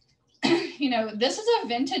and, this is a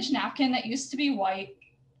vintage napkin that used to be white.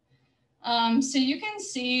 So you can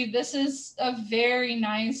see this is a very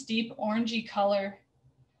nice deep orangey color.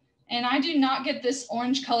 And I do not get this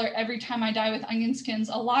orange color every time I dye with onion skins.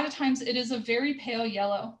 A lot of times it is a very pale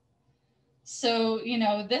yellow. So,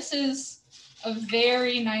 this is a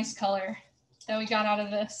very nice color that we got out of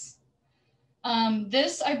this.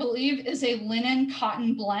 This, I believe, is a linen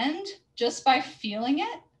cotton blend. Just by feeling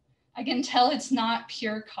it, I can tell it's not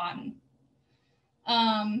pure cotton.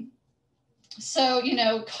 So,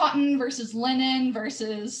 cotton versus linen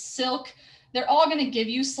versus silk, they're all going to give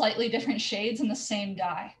you slightly different shades in the same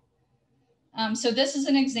dye. So this is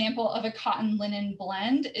an example of a cotton linen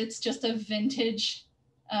blend. It's just a vintage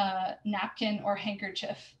napkin or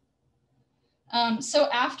handkerchief. So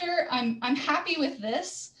after I'm happy with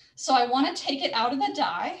this, so I want to take it out of the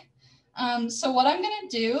dye. So what I'm going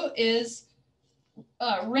to do is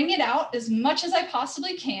wring it out as much as I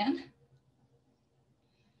possibly can.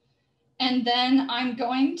 And then I'm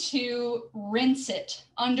going to rinse it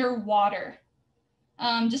under water.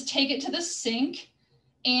 Just take it to the sink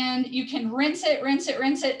and you can rinse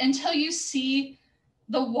it until you see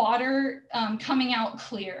the water coming out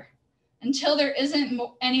clear, until there isn't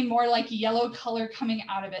any more like yellow color coming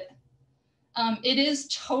out of it. It is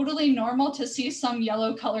totally normal to see some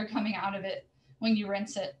yellow color coming out of it when you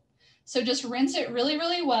rinse it. So just rinse it really,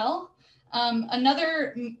 really well.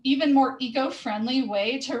 Another even more eco-friendly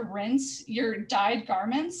way to rinse your dyed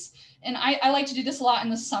garments, and I like to do this a lot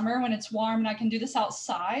in the summer when it's warm and I can do this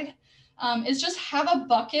outside, is just have a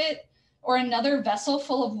bucket or another vessel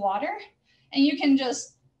full of water, and you can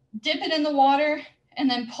just dip it in the water and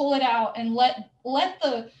then pull it out and let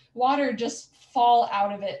the water just fall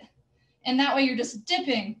out of it. And that way you're just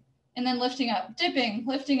dipping and then lifting up, dipping,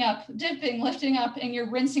 lifting up, dipping, lifting up, and you're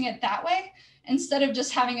rinsing it that way instead of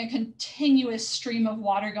just having a continuous stream of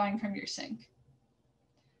water going from your sink.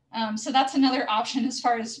 So that's another option as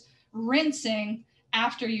far as rinsing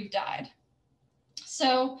after you've dyed.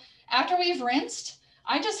 So after we've rinsed,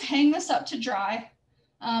 I just hang this up to dry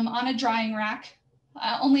on a drying rack.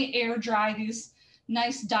 I only air dry these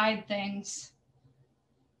nice dyed things.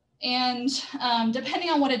 And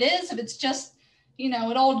depending on what it is, if it's just, you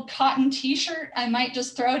know, an old cotton t-shirt, I might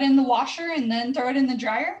just throw it in the washer and then throw it in the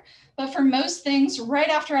dryer. But for most things, right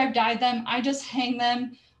after I've dyed them, I just hang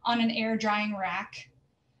them on an air drying rack.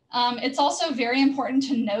 It's also very important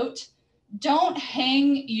to note, don't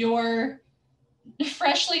hang your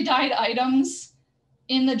freshly dyed items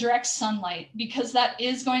in the direct sunlight because that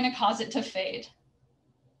is going to cause it to fade.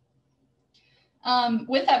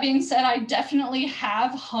 With that being said, I definitely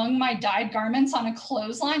have hung my dyed garments on a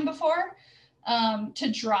clothesline before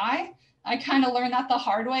to dry. I kind of learned that the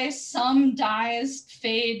hard way. Some dyes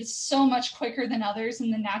fade so much quicker than others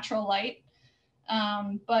in the natural light.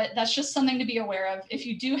 But that's just something to be aware of. If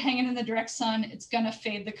you do hang it in the direct sun, it's going to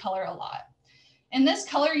fade the color a lot. And this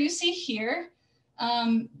color you see here,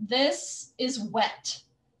 this is wet.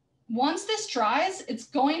 Once this dries, it's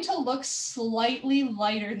going to look slightly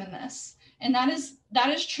lighter than this. And that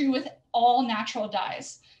is true with all natural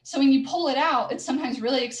dyes. So when you pull it out, it's sometimes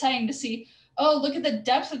really exciting to see, oh, look at the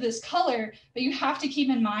depth of this color, but you have to keep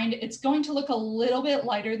in mind, it's going to look a little bit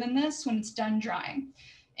lighter than this when it's done drying.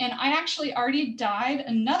 And I actually already dyed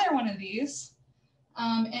another one of these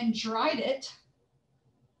and dried it.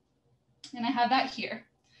 And I have that here.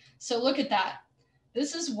 So look at that.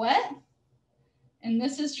 This is wet and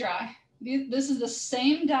this is dry. This is the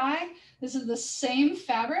same dye. This is the same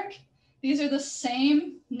fabric. These are the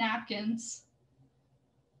same napkins.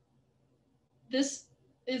 This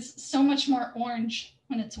is so much more orange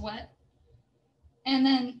when it's wet. And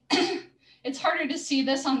then it's harder to see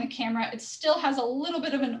this on the camera. It still has a little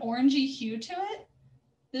bit of an orangey hue to it,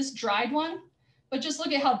 this dried one, but just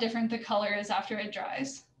look at how different the color is after it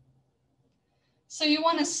dries. So you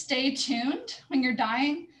want to stay tuned when you're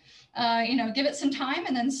dyeing, you know, give it some time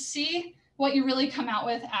and then see what you really come out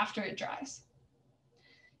with after it dries.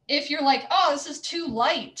 If you're like, oh, this is too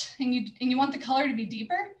light and you want the color to be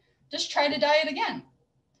deeper, just try to dye it again.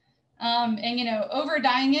 And you know, over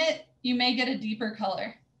dyeing it, you may get a deeper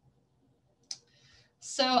color.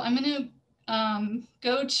 So I'm going to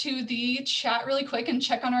go to the chat really quick and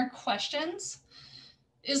check on our questions.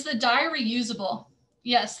 Is the dye reusable?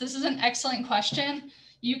 Yes, this is an excellent question.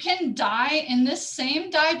 You can dye in this same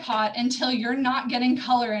dye pot until you're not getting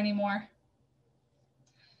color anymore.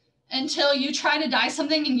 Until you try to dye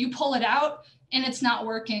something and you pull it out and it's not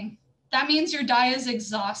working. That means your dye is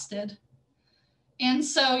exhausted. And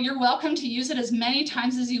so you're welcome to use it as many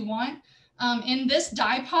times as you want. In this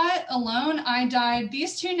dye pot alone, I dyed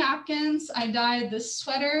these two napkins. I dyed this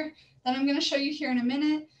sweater that I'm going to show you here in a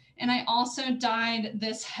minute. And I also dyed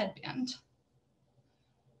this headband.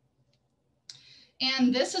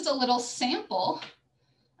 And this is a little sample,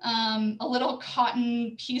 a little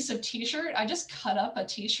cotton piece of t-shirt. I just cut up a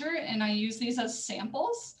t-shirt and I use these as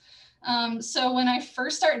samples. So when I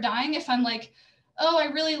first start dyeing, if I'm like, oh,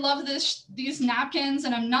 I really love these napkins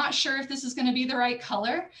and I'm not sure if this is going to be the right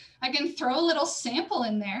color, I can throw a little sample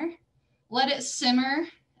in there, let it simmer,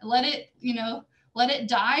 let it, you know, let it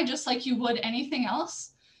dye just like you would anything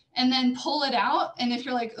else, and then pull it out. And if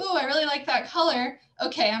you're like, oh, I really like that color,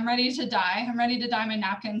 okay, I'm ready to dye. I'm ready to dye my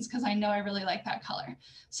napkins because I know I really like that color.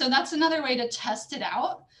 So that's another way to test it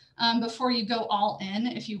out. before you go all in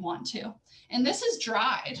if you want to. And this is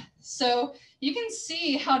dried. So you can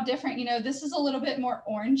see how different, you know, this is a little bit more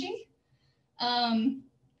orangey. And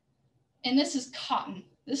this is cotton.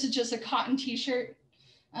 This is just a cotton t-shirt.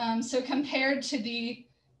 So compared to the,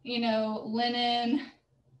 you know, linen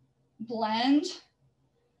blend,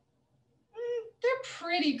 they're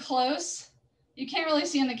pretty close. You can't really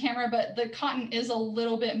see on the camera, but the cotton is a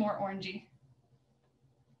little bit more orangey.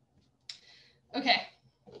 Okay.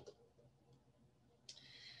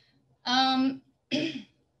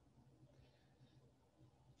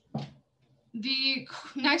 The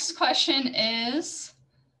next question is,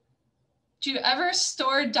 do you ever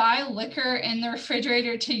store dye liquor in the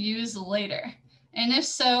refrigerator to use later? And if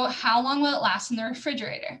so, how long will it last in the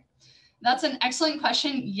refrigerator? That's an excellent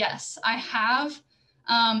question. Yes, I have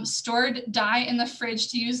stored dye in the fridge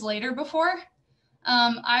to use later before.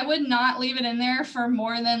 I would not leave it in there for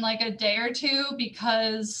more than like a day or two,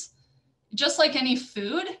 because just like any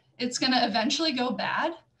food, it's going to eventually go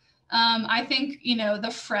bad. I think, you know,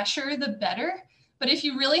 the fresher, the better. But if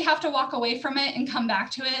you really have to walk away from it and come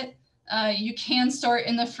back to it, you can store it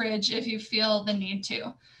in the fridge if you feel the need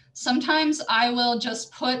to. Sometimes I will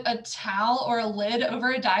just put a towel or a lid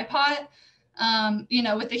over a dye pot, you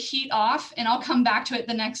know, with the heat off, and I'll come back to it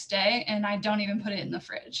the next day and I don't even put it in the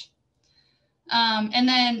fridge. And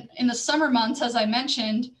then in the summer months, as I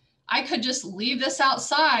mentioned, I could just leave this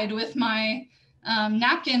outside with my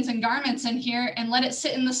napkins and garments in here and let it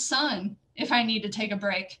sit in the sun if I need to take a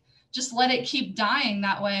break. Just let it keep dyeing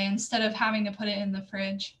that way instead of having to put it in the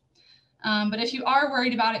fridge. But if you are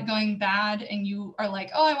worried about it going bad and you are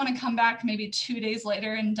like, oh, I want to come back maybe 2 days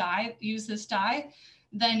later and use this dye,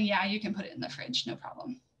 then yeah, you can put it in the fridge, no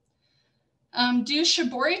problem. Do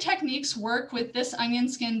shibori techniques work with this onion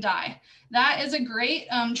skin dye? That is a great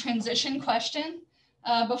transition question.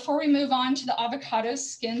 Before we move on to the avocado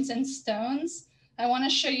skins and stones, I want to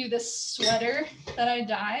show you this sweater that I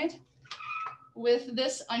dyed with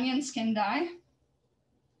this onion skin dye.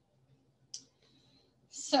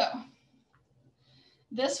 So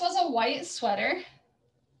this was a white sweater.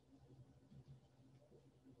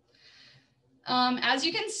 As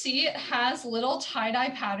you can see, it has little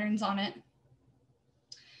tie-dye patterns on it.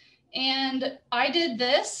 And I did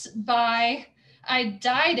this by, I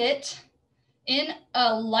dyed it in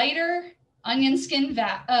a lighter onion skin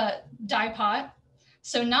dye pot.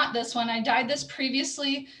 So not this one. I dyed this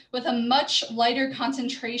previously with a much lighter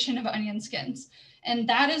concentration of onion skins. And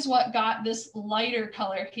that is what got this lighter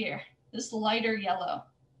color here, this lighter yellow.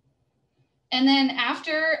 And then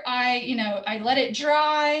after I let it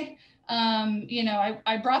dry,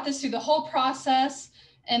 I brought this through the whole process,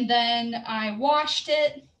 and then I washed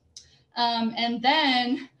it. And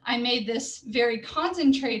then I made this very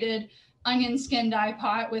concentrated onion skin dye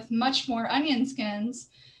pot with much more onion skins.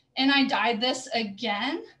 And I dyed this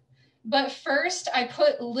again. But first I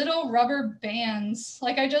put little rubber bands,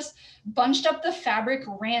 like I just bunched up the fabric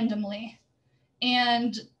randomly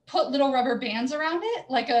and put little rubber bands around it,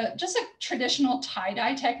 like just a traditional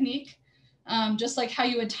tie-dye technique, just like how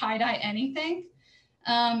you would tie-dye anything.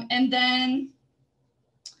 And then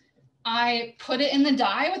I put it in the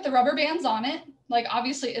dye with the rubber bands on it. Like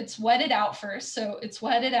obviously it's wetted out first. So it's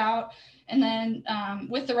wetted out, and then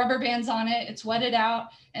with the rubber bands on it, it's wetted out,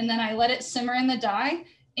 and then I let it simmer in the dye.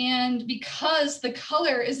 And because the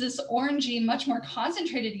color is this orangey, much more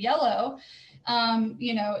concentrated yellow,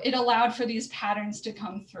 it allowed for these patterns to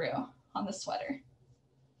come through on the sweater.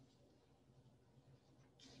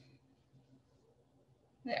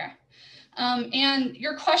 There. And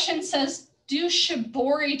your question says, do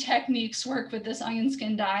shibori techniques work with this onion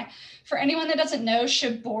skin dye? For anyone that doesn't know,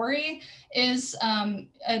 shibori is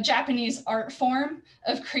a Japanese art form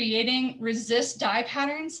of creating resist dye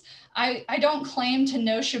patterns. I don't claim to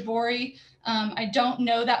know shibori. I don't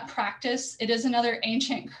know that practice. It is another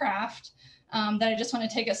ancient craft that I just want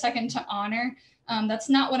to take a second to honor. That's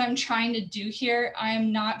not what I'm trying to do here. I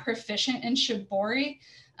am not proficient in shibori,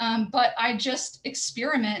 but I just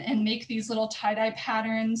experiment and make these little tie-dye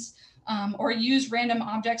patterns, or use random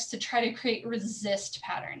objects to try to create resist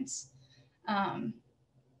patterns.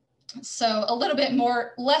 So a little bit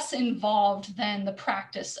less involved than the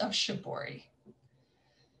practice of shibori.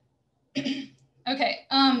 Okay,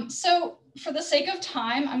 so for the sake of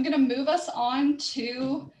time, I'm gonna move us on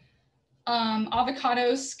to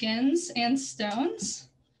avocado skins and stones.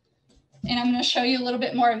 And I'm gonna show you a little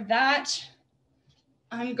bit more of that.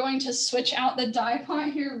 I'm going to switch out the dye pot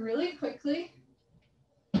here really quickly.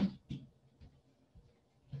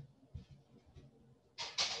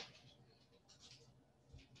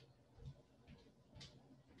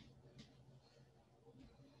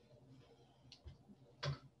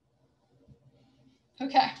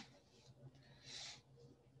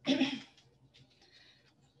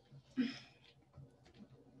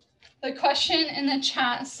 The question in the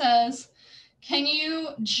chat says, can you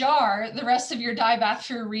jar the rest of your dye bath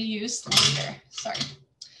for reuse later? Sorry.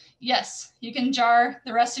 Yes, you can jar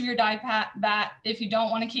the rest of your dye bath if you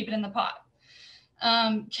don't want to keep it in the pot.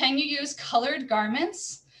 Can you use colored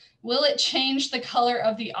garments? Will it change the color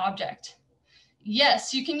of the object?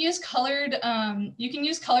 Yes, you can use colored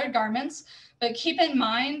garments, but keep in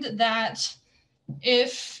mind that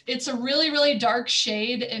if it's a really, really dark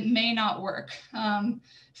shade, it may not work.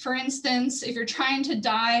 For instance, if you're trying to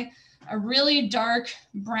dye a really dark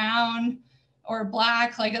brown or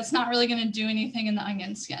black, like that's not really going to do anything in the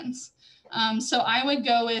onion skins. So I would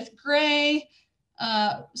go with gray,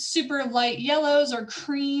 super light yellows or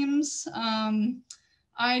creams.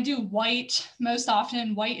 I do white most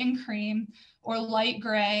often, white and cream, or light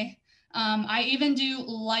gray. I even do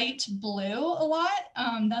light blue a lot.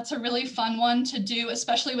 That's a really fun one to do,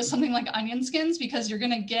 especially with something like onion skins, because you're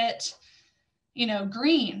gonna get,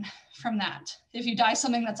 green from that. If you dye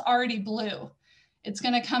something that's already blue, it's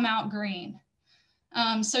gonna come out green.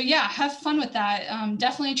 So yeah, have fun with that.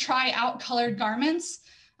 Definitely try out colored garments.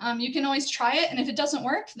 You can always try it, and if it doesn't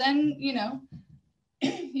work, then,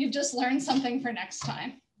 you've just learned something for next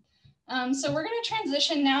time. So we're going to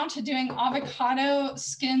transition now to doing avocado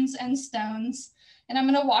skins and stones, and I'm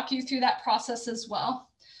going to walk you through that process as well.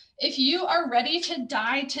 If you are ready to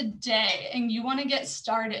dye today and you want to get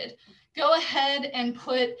started, go ahead and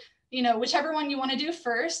put, whichever one you want to do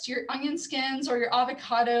first, your onion skins or your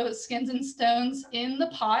avocado skins and stones in the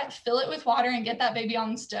pot, fill it with water and get that baby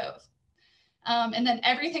on the stove. And then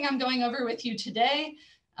everything I'm going over with you today,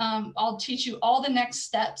 I'll teach you all the next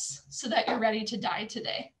steps so that you're ready to dye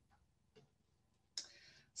today.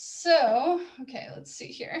 So, okay, let's see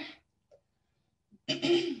here.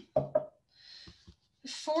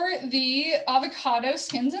 For the avocado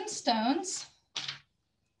skins and stones,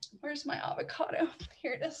 where's my avocado?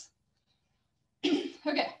 Here it is.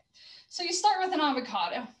 Okay, so you start with an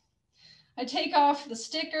avocado. I take off the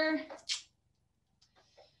sticker,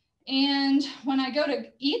 and when I go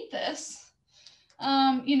to eat this,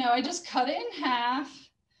 I just cut it in half,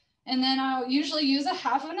 and then I'll usually use a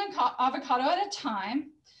half of an avocado at a time.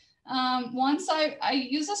 Once I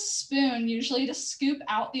use a spoon usually to scoop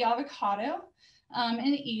out the avocado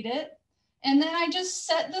and eat it. And then I just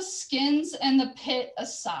set the skins and the pit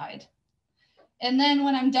aside. And then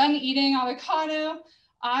when I'm done eating avocado,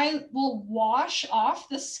 I will wash off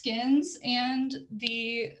the skins and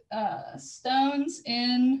the stones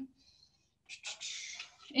in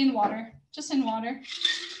water, just in water.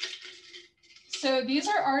 So these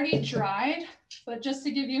are already dried, but just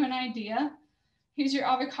to give you an idea, here's your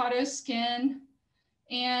avocado skin.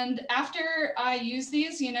 And after I use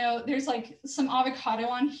these, there's like some avocado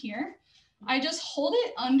on here. I just hold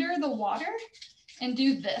it under the water and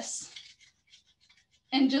do this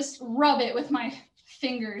and just rub it with my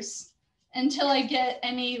fingers until I get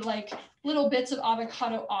any like little bits of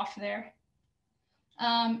avocado off there.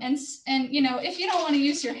 And if you don't want to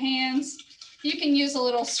use your hands, you can use a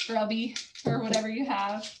little scrubby or whatever you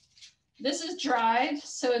have. This is dried,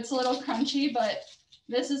 so it's a little crunchy, but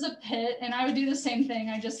this is a pit, and I would do the same thing.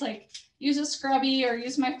 I just like use a scrubby or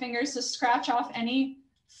use my fingers to scratch off any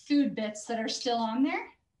food bits that are still on there.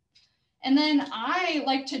 And then I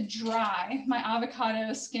like to dry my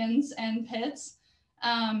avocado skins and pits.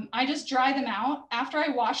 I just dry them out. After I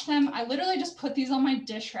wash them, I literally just put these on my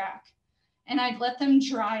dish rack and I'd let them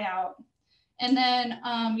dry out. And then,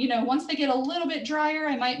 once they get a little bit drier,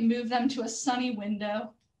 I might move them to a sunny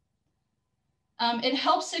window. It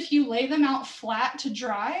helps if you lay them out flat to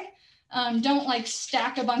dry. Don't like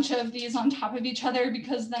stack a bunch of these on top of each other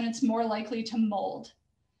because then it's more likely to mold.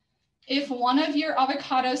 If one of your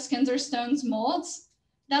avocado skins or stones molds,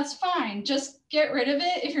 that's fine. Just get rid of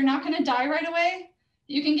it. If you're not going to dye right away,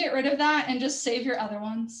 you can get rid of that and just save your other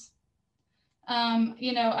ones.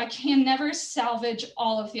 I can never salvage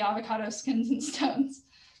all of the avocado skins and stones,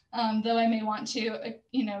 though I may want to.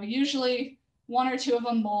 Usually one or two of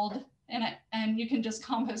them mold, and you can just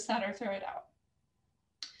compost that or throw it out.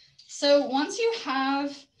 So once you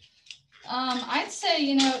have, I'd say,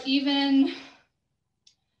 even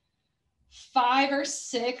 5 or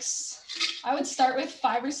 6, I would start with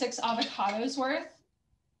 5 or 6 avocados worth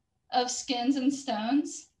of skins and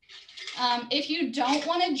stones. If you don't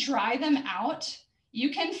want to dry them out,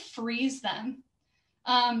 you can freeze them.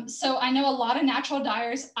 So I know a lot of natural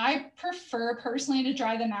dyers, I prefer personally to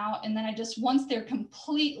dry them out. And then once they're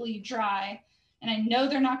completely dry and I know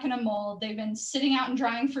they're not going to mold, they've been sitting out and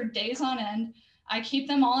drying for days on end, I keep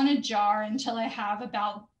them all in a jar until I have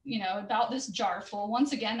about this jar full.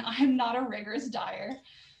 Once again, I'm not a rigorous dyer.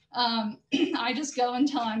 I just go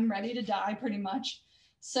until I'm ready to dye pretty much.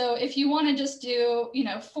 So if you want to just do,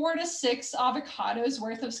 4 to 6 avocados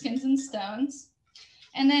worth of skins and stones,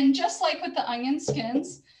 and then just like with the onion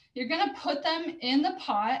skins, you're going to put them in the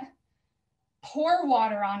pot, pour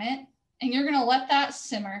water on it, and you're going to let that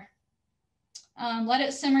simmer. Let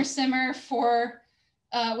it simmer for,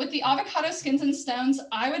 with the avocado skins and stones,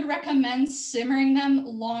 I would recommend simmering them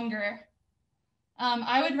longer.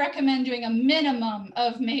 I would recommend doing a minimum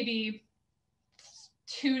of maybe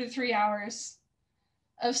 2 to 3 hours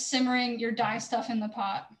of simmering your dye stuff in the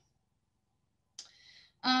pot.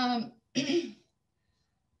 Let's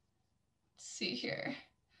see here.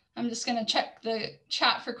 I'm just going to check the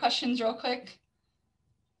chat for questions real quick.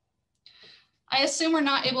 I assume we're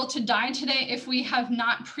not able to dye today if we have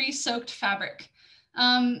not pre-soaked fabric.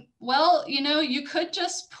 Well, you could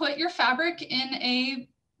just put your fabric in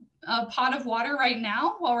a pot of water right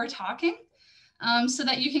now while we're talking, so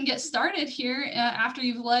that you can get started here after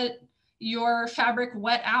you've let your fabric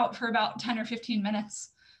wet out for about 10 or 15 minutes.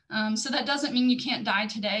 So that doesn't mean you can't dye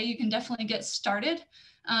today. You can definitely get started.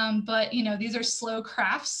 But these are slow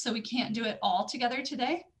crafts, so we can't do it all together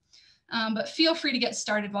today. But feel free to get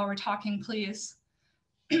started while we're talking, please.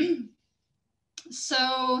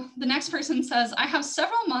 So the next person says, I have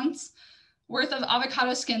several months worth of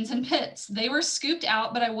avocado skins and pits. They were scooped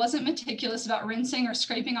out, but I wasn't meticulous about rinsing or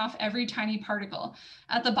scraping off every tiny particle.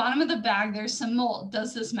 At the bottom of the bag, there's some mold.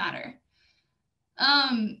 Does this matter?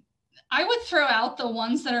 I would throw out the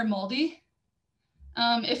ones that are moldy.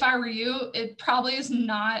 If I were you, it probably is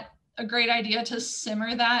not a great idea to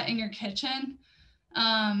simmer that in your kitchen.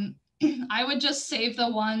 I would just save the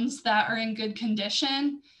ones that are in good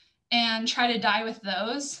condition and try to dye with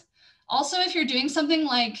those. Also, if you're doing something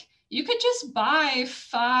like, you could just buy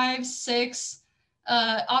 5, 6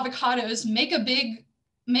 avocados, make a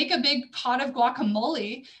big pot of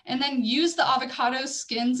guacamole, and then use the avocado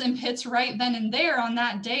skins and pits right then and there on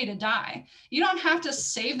that day to dye. You don't have to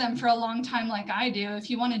save them for a long time like I do if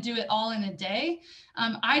you want to do it all in a day.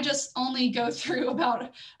 I just only go through about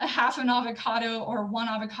a half an avocado or 1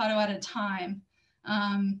 avocado at a time,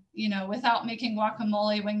 without making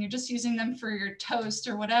guacamole. When you're just using them for your toast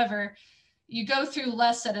or whatever, you go through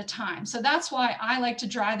less at a time. So that's why I like to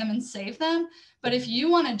dry them and save them. But if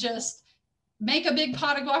you want to just make a big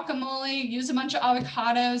pot of guacamole, use a bunch of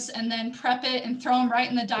avocados, and then prep it and throw them right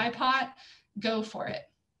in the dye pot, go for it.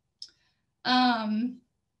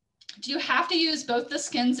 Do you have to use both the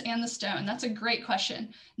skins and the stone? That's a great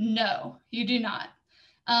question. No, you do not.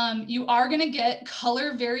 You are going to get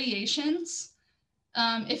color variations.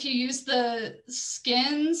 If you use the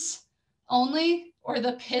skins only or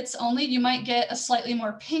the pits only, you might get a slightly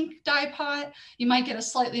more pink dye pot. You might get a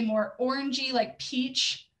slightly more orangey, like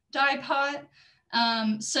peach dye pot.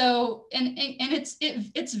 So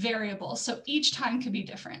it's variable. So each time could be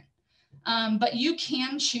different. But you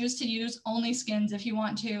can choose to use only skins if you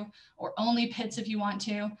want to, or only pits if you want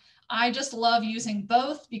to. I just love using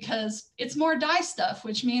both because it's more dye stuff,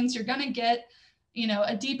 which means you're going to get,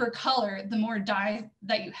 a deeper color the more dye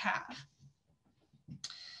that you have.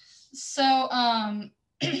 So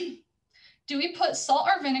do we put salt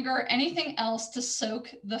or vinegar or anything else to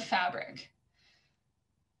soak the fabric?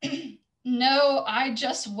 No, I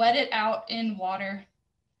just wet it out in water.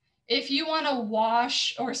 If you want to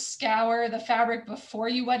wash or scour the fabric before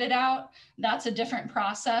you wet it out, that's a different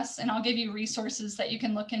process. And I'll give you resources that you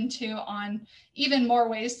can look into on even more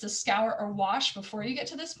ways to scour or wash before you get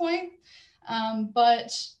to this point.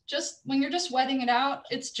 But just when you're just wetting it out,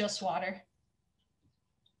 it's just water.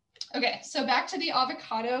 Okay, so back to the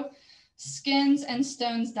avocado skins and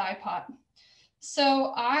stones dye pot.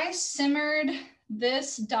 So I simmered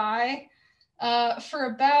this dye for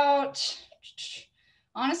about,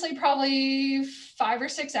 honestly, probably 5 or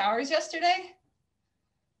 6 hours yesterday.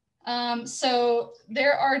 So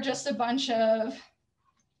there are just a bunch of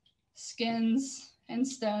skins and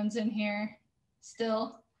stones in here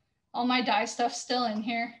still. All my dye stuff still in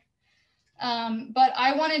here. But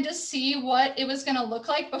I wanted to see what it was going to look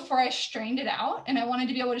like before I strained it out. And I wanted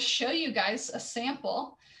to be able to show you guys a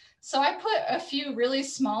sample. So I put a few really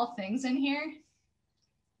small things in here.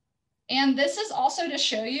 And this is also to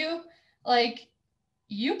show you, like,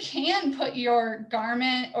 you can put your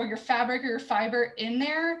garment or your fabric or your fiber in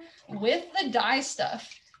there with the dye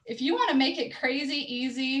stuff. If you want to make it crazy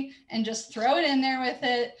easy and just throw it in there with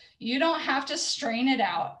it, you don't have to strain it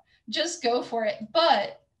out. Just go for it.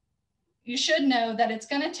 But you should know that it's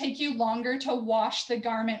going to take you longer to wash the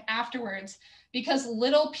garment afterwards because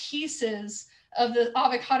little pieces of the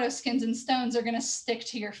avocado skins and stones are going to stick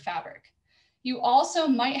to your fabric. You also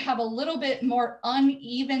might have a little bit more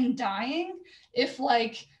uneven dyeing if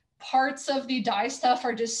like parts of the dye stuff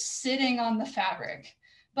are just sitting on the fabric.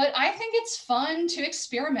 but I think it's fun to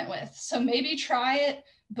experiment with. So maybe try it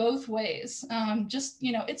both ways. Just,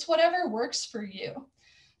 you know, it's whatever works for you.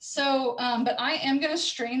 So, but I am going to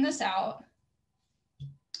strain this out.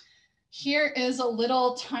 Here is a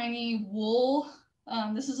little tiny wool.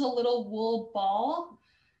 This is a little wool ball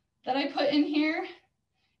that I put in here.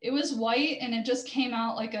 It was white and it just came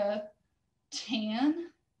out like a tan.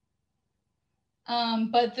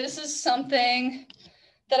 But this is something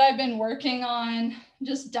that I've been working on,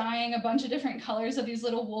 just dyeing a bunch of different colors of these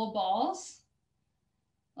little wool balls,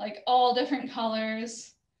 like all different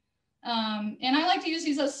colors. And I like to use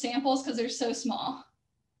these as samples because they're so small.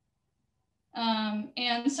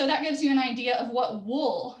 And so that gives you an idea of what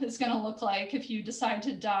wool is going to look like if you decide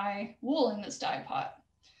to dye wool in this dye pot.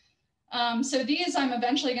 So these I'm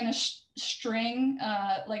eventually going to string,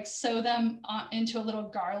 like sew them into a little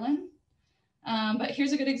garland. But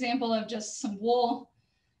here's a good example of just some wool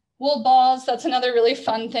balls. That's another really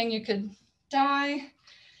fun thing you could dye.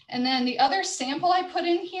 And then the other sample I put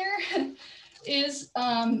in here is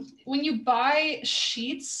when you buy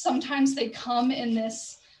sheets, sometimes they come in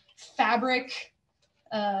this fabric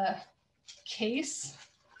case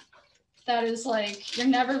that is like, you're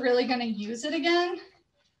never really going to use it again.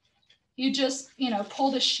 You just, you know,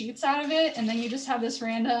 pull the sheets out of it and then you just have this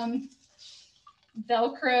random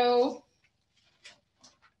Velcro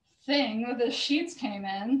thing that the sheets came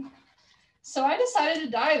in. So I decided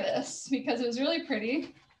to dye this because it was really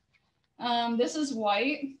pretty. This is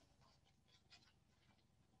white.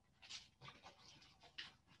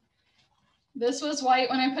 This was white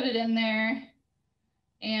when I put it in there,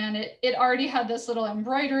 and it already had this little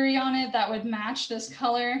embroidery on it that would match this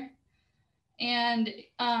color. And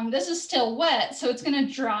this is still wet, so it's gonna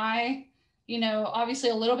dry, you know, obviously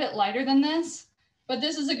a little bit lighter than this, but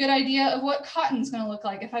this is a good idea of what cotton's gonna look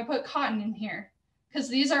like if I put cotton in here, because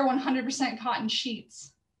these are 100% cotton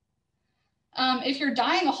sheets. If you're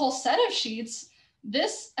dyeing a whole set of sheets,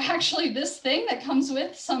 this thing that comes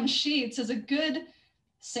with some sheets is a good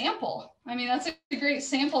sample. I mean, that's a great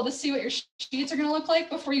sample to see what your sheets are gonna look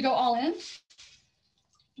like before you go all in.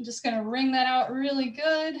 I'm just gonna wring that out really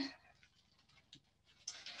good.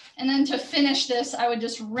 And then to finish this, I would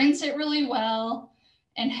just rinse it really well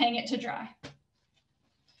and hang it to dry.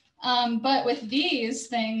 But with these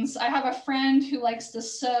things, I have a friend who likes to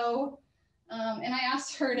sew, and I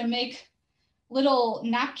asked her to make little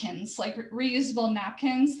napkins, like reusable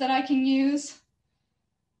napkins that I can use.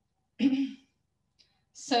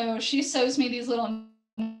 So she sews me these little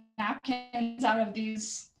napkins out of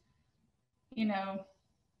these, you know,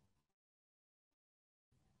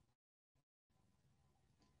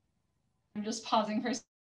 I'm just pausing for a second.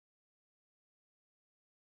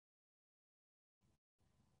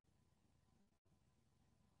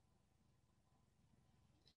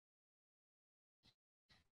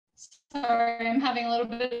 Sorry, I'm having a little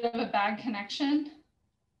bit of a bad connection.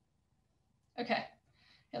 Okay,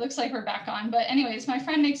 it looks like we're back on. But anyways, my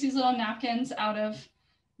friend makes these little napkins out of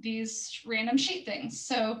these random sheet things.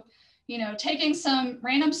 So, you know, taking some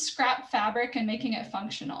random scrap fabric and making it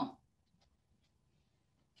functional.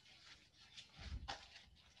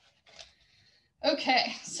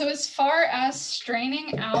 Okay, so as far as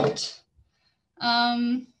straining out,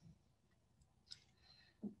 the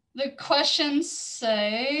questions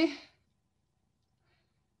say,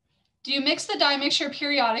 do you mix the dye mixture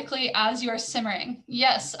periodically as you are simmering?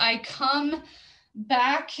 Yes, I come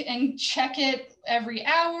back and check it every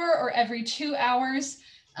hour or every 2 hours.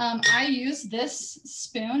 I use this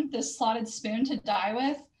spoon, this slotted spoon to dye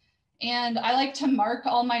with, and I like to mark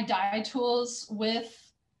all my dye tools with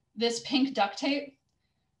this pink duct tape,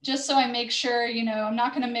 just so I make sure, you know, I'm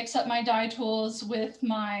not going to mix up my dye tools with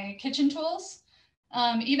my kitchen tools.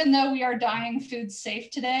 Even though we are dyeing food safe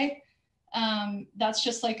today, that's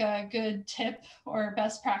just like a good tip or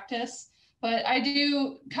best practice. But I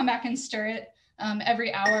do come back and stir it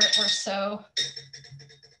every hour or so.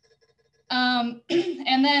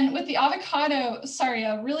 And then with the avocado, sorry,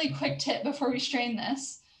 a really quick tip before we strain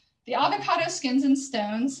this. The avocado skins and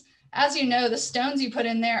stones, as you know, the stones you put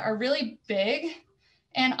in there are really big,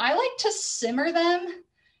 and I like to simmer them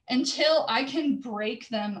until I can break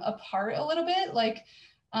them apart a little bit. Like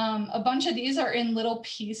a bunch of these are in little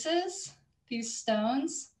pieces, these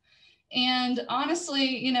stones. And honestly,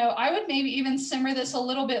 you know, I would maybe even simmer this a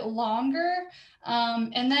little bit longer.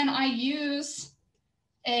 And then I use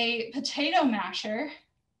a potato masher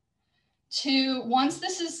to, once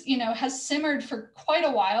this is, you know, has simmered for quite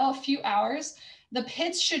a while, a few hours, the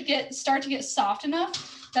pits should start to get soft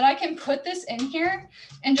enough that I can put this in here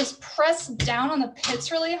and just press down on the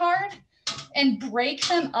pits really hard and break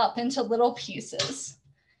them up into little pieces.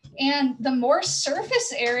 And the more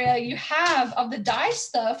surface area you have of the dye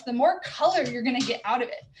stuff, the more color you're going to get out of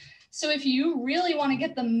it. So if you really want to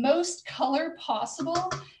get the most color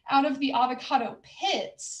possible out of the avocado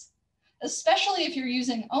pits, especially if you're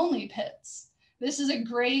using only pits, this is a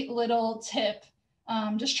great little tip.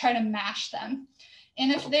 Just try to mash them.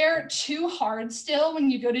 And if they're too hard still when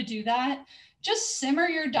you go to do that, just simmer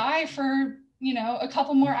your dye for, you know, a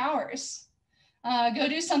couple more hours. Go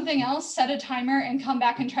do something else, set a timer, and come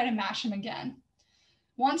back and try to mash them again.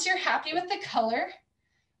 Once you're happy with the color,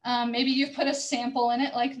 maybe you've put a sample in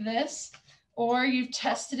it like this, or you've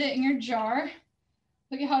tested it in your jar.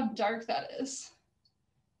 Look at how dark that is.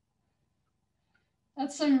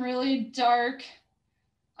 That's some really dark.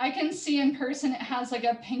 I can see in person it has like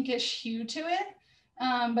a pinkish hue to it,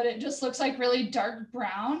 but it just looks like really dark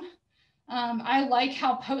brown. I like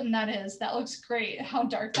how potent that is. That looks great, how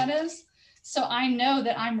dark that is. So I know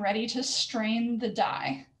that I'm ready to strain the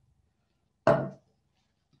dye.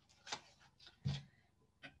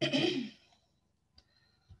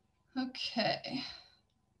 Okay.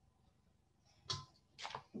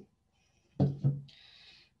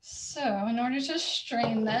 So in order to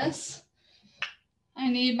strain this, I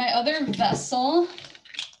need my other vessel.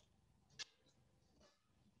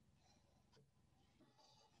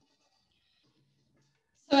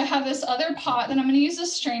 So I have this other pot that I'm going to use to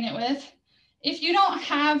strain it with. If you don't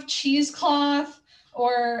have cheesecloth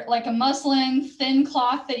or like a muslin thin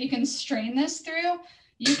cloth that you can strain this through,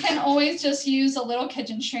 you can always just use a little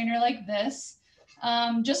kitchen strainer like this.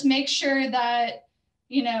 Just make sure that,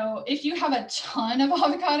 you know, if you have a ton of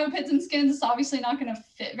avocado pits and skins, it's obviously not going to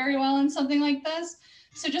fit very well in something like this.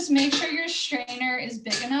 So just make sure your strainer is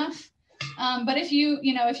big enough. But if you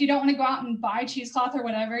don't want to go out and buy cheesecloth or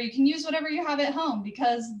whatever, you can use whatever you have at home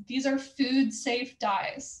because these are food safe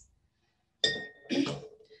dyes.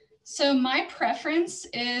 So my preference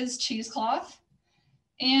is cheesecloth,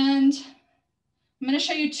 and I'm going to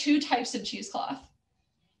show you two types of cheesecloth.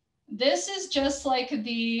 This is just like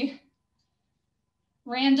the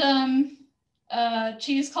random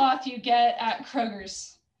cheesecloth you get at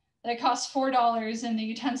Kroger's that costs $4 in the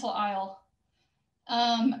utensil aisle.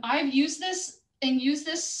 I've used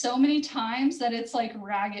this so many times that it's like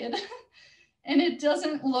ragged and it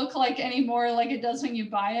doesn't look like anymore like it does when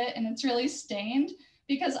you buy it, and it's really stained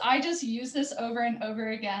because I just use this over and over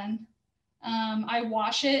again. I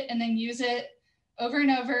wash it and then use it over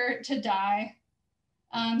and over to dye.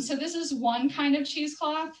 So this is one kind of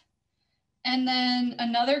cheesecloth. And then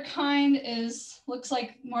another kind looks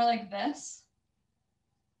like more like this.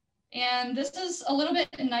 And this is a little bit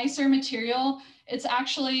nicer material. It's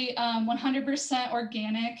actually 100%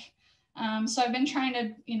 organic. So I've been trying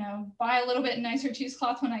to, you know, buy a little bit nicer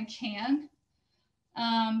cheesecloth when I can.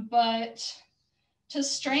 But to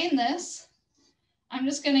strain this, I'm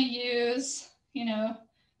just going to use, you know,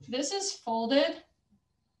 this is folded.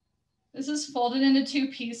 This is folded into two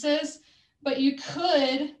pieces, but you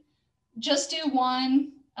could just do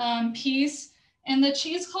one piece. And the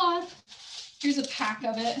cheesecloth, here's a pack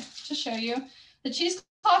of it to show you. The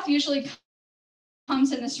cheesecloth usually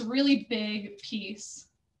comes in this really big piece.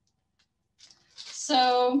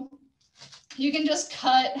 So you can just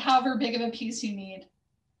cut however big of a piece you need.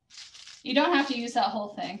 You don't have to use that whole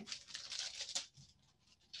thing.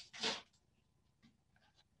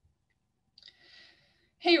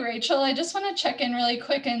 Hey, Rachel, I just want to check in really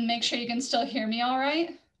quick and make sure you can still hear me all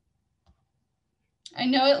right. I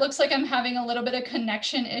know it looks like I'm having a little bit of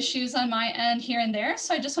connection issues on my end here and there,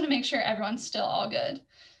 so I just want to make sure everyone's still all good.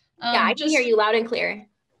 Yeah, I can hear you loud and clear.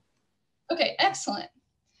 Okay, excellent.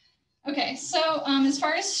 Okay, so as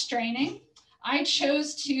far as straining, I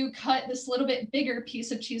chose to cut this little bit bigger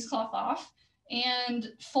piece of cheesecloth off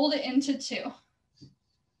and fold it into two,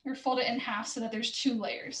 or fold it in half so that there's two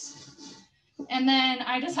layers. And then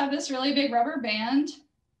I just have this really big rubber band,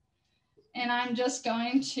 and I'm just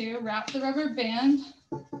going to wrap the rubber band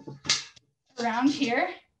around here,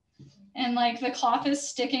 and like the cloth is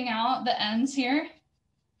sticking out the ends here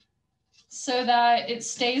so that it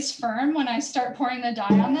stays firm when I start pouring the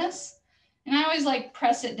dye on this. And I always like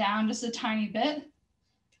press it down just a tiny bit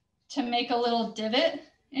to make a little divot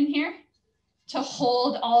in here to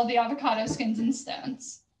hold all of the avocado skins and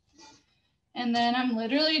stones. And then I'm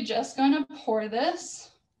literally just going to pour this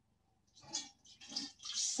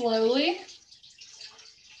slowly.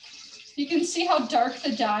 You can see how dark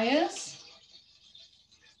the dye is.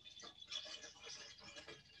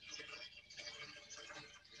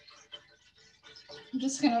 I'm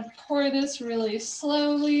just going to pour this really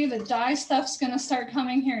slowly. The dye stuff's going to start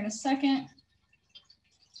coming here in a second.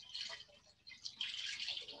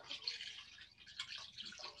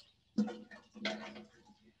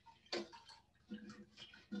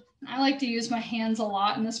 like to use my hands a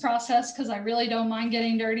lot in this process because I really don't mind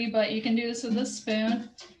getting dirty, but you can do this with a spoon.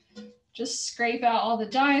 Just scrape out all the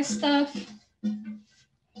dye stuff.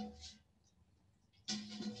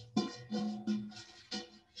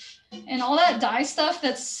 And all that dye stuff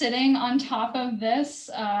that's sitting on top of this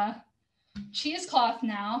cheesecloth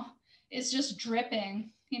now is just dripping.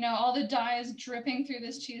 You know, all the dye is dripping through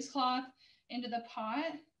this cheesecloth into the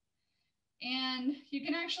pot. And you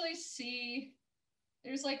can actually see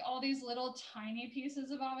there's like all these little tiny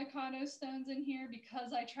pieces of avocado stones in here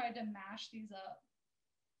because I tried to mash these up.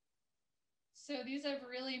 So these I've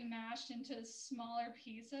really mashed into smaller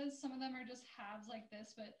pieces. Some of them are just halves like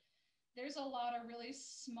this, but there's a lot of really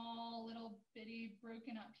small little bitty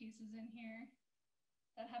broken up pieces in here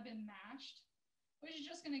that have been mashed, which is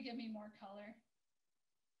just going to give me more color.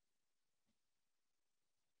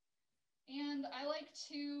 And I like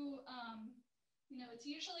to, you know, it's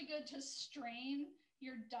usually good to strain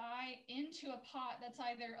your dye into a pot that's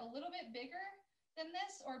either a little bit bigger than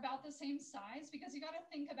this or about the same size, because you got to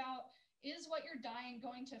think about, is what you're dyeing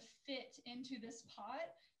going to fit into this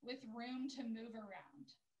pot with room to move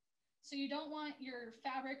around? So you don't want your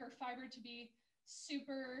fabric or fiber to be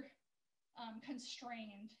super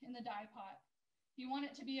constrained in the dye pot. You want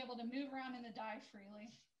it to be able to move around in the dye freely.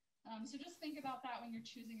 So just think about that when you're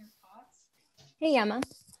choosing your pots. Hey, Emma.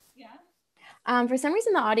 Yeah. For some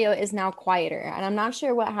reason, the audio is now quieter, and I'm not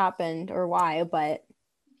sure what happened or why, but.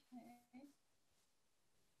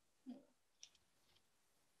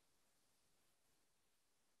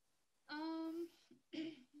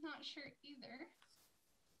 Not sure either.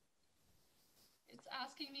 It's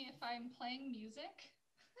asking me if I'm playing music.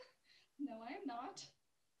 No, I am not.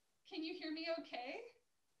 Can you hear me okay?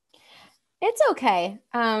 It's okay.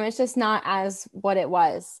 It's just not as what it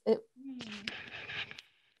was. I'm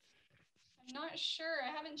not sure.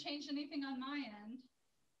 I haven't changed anything on my end.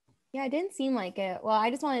 Yeah, it didn't seem like it. Well, I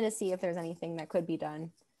just wanted to see if there's anything that could be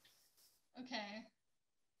done. Okay.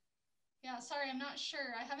 Yeah, sorry, I'm not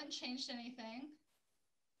sure. I haven't changed anything.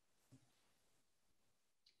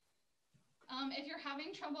 If you're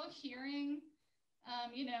having trouble hearing,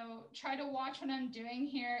 you know, try to watch what I'm doing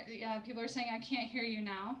here. Yeah, people are saying I can't hear you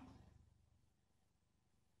now.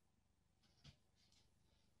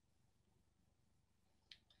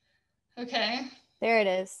 Okay. There it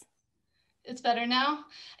is. It's better now?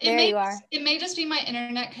 There you are. It may just be my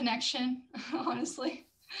internet connection, honestly.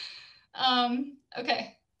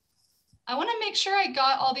 Okay. I want to make sure I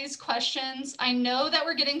got all these questions. I know that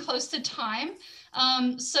we're getting close to time.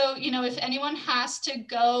 So, you know, if anyone has to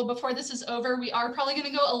go before this is over, we are probably going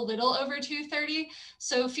to go a little over 2:30.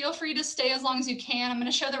 So feel free to stay as long as you can. I'm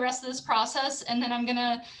going to show the rest of this process, and then I'm going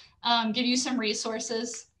to give you some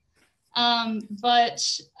resources.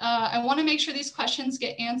 But I want to make sure these questions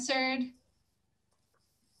get answered.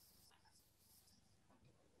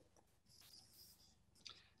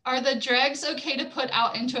 Are the dregs okay to put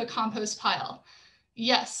out into a compost pile?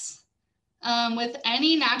 Yes. With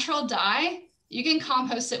any natural dye, you can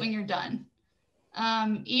compost it when you're done.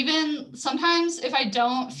 Even sometimes if I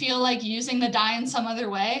don't feel like using the dye in some other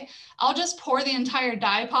way, I'll just pour the entire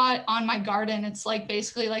dye pot on my garden. It's like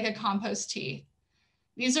basically like a compost tea.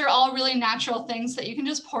 These are all really natural things that you can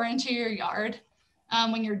just pour into your yard.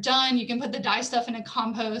 When you're done, you can put the dye stuff in a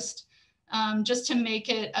compost just to make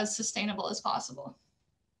it as sustainable as possible.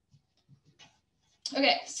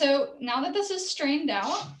 Okay, so now that this is strained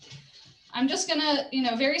out, I'm just gonna, you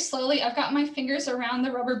know, very slowly, I've got my fingers around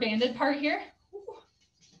the rubber banded part here.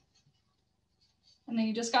 And then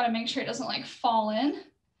you just gotta make sure it doesn't like fall in.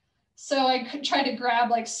 So I could try to grab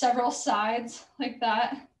like several sides like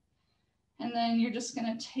that. And then you're just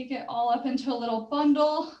gonna take it all up into a little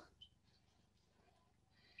bundle.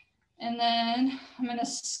 And then I'm gonna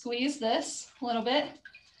squeeze this a little bit.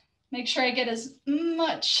 Make sure I get as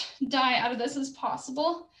much dye out of this as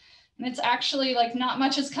possible. And it's actually like not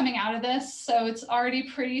much is coming out of this, so it's already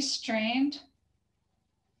pretty strained.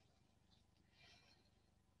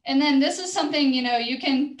 And then this is something, you know, you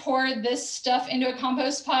can pour this stuff into a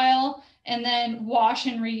compost pile and then wash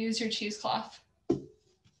and reuse your cheesecloth.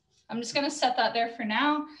 I'm just gonna set that there for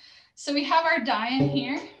now. So we have our dye in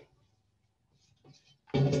here.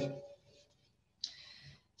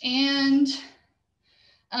 And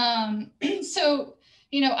so,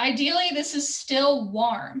 you know, ideally this is still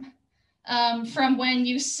warm from when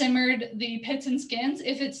you simmered the pits and skins.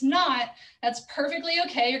 If it's not, that's perfectly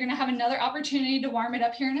okay. You're gonna have another opportunity to warm it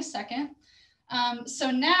up here in a second. So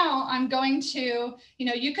now I'm going to, you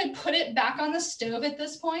know, you could put it back on the stove at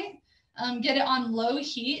this point, get it on low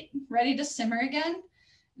heat, ready to simmer again.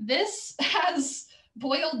 This has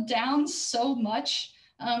boiled down so much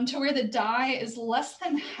to where the dye is less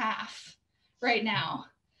than half right now.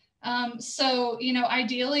 So, you know,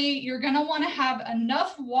 ideally you're gonna wanna have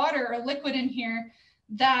enough water or liquid in here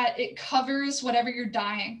that it covers whatever you're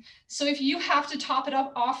dyeing. So if you have to top it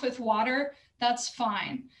up off with water, that's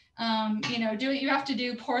fine. You know, do what you have to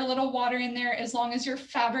do, pour a little water in there. As long as your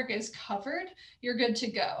fabric is covered, you're good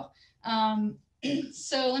to go.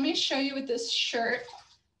 So let me show you with this shirt.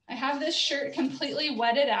 I have this shirt completely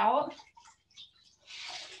wetted out.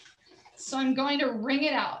 So I'm going to wring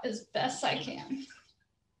it out as best I can.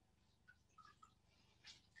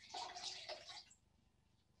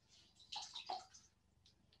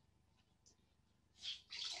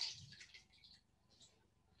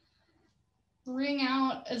 Wring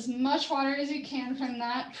out as much water as you can from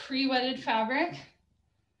that pre-wetted fabric.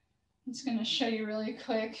 I'm just going to show you really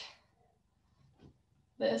quick.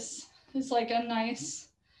 This is like a nice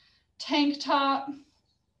tank top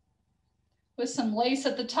with some lace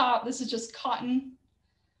at the top. This is just cotton.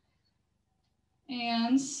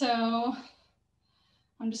 And so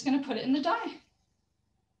I'm just going to put it in the dye.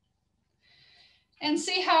 And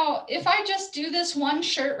see how if I just do this one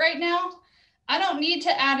shirt right now, I don't need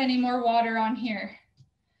to add any more water on here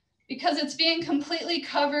because it's being completely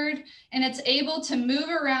covered and it's able to move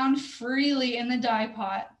around freely in the dye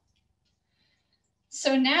pot.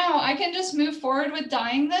 So now I can just move forward with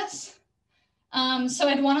dyeing this. So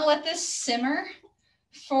I'd want to let this simmer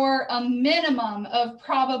for a minimum of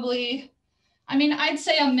probably, I mean, I'd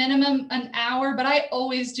say a minimum an hour, but I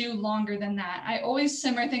always do longer than that. I always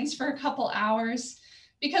simmer things for a couple hours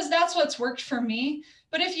because that's what's worked for me.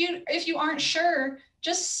 But if you aren't sure,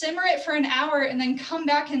 just simmer it for an hour and then come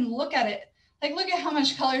back and look at it. Like, look at how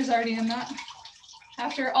much color is already in that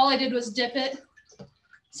after all I did was dip it.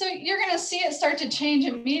 So you're gonna see it start to change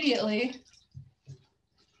immediately.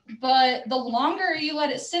 But the longer you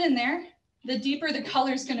let it sit in there, the deeper the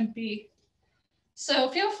color is gonna be. So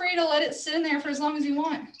feel free to let it sit in there for as long as you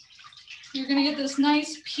want. You're gonna get this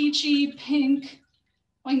nice peachy pink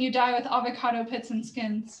when you dye with avocado pits and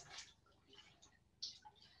skins.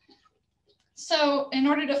 So in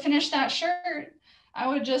order to finish that shirt, I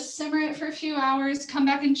would just simmer it for a few hours, come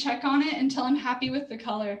back and check on it until I'm happy with the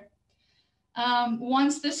color.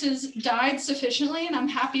 Once this is dyed sufficiently and I'm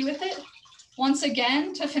happy with it, once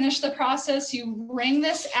again, to finish the process, you wring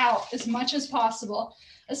this out as much as possible,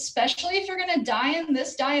 especially if you're gonna dye in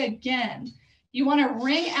this dye again. You wanna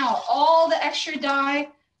wring out all the extra dye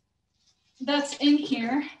that's in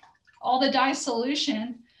here, all the dye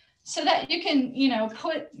solution, so that you can, you know,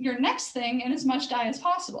 put your next thing in as much dye as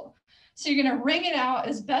possible. So you're gonna wring it out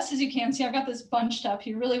as best as you can. See, I've got this bunched up.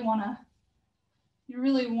 You really want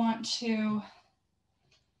to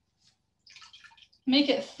make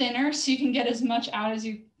it thinner so you can get as much out as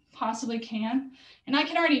you possibly can. And I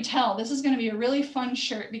can already tell this is gonna be a really fun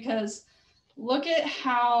shirt because look at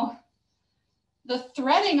how the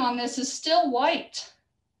threading on this is still white.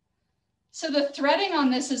 So the threading on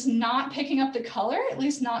this is not picking up the color, at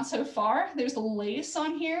least not so far. There's lace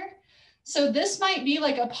on here. So this might be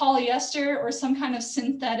like a polyester or some kind of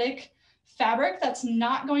synthetic fabric that's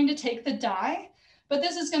not going to take the dye, but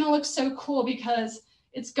this is going to look so cool because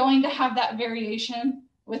it's going to have that variation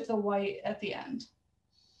with the white at the end.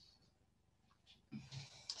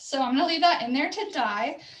 So I'm going to leave that in there to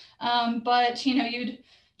dye, but you know, you'd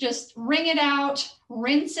just wring it out,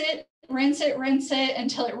 rinse it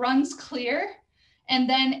until it runs clear, and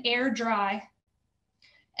then air dry.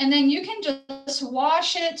 And then you can just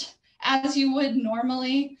wash it as you would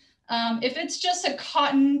normally. If it's just a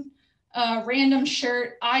cotton random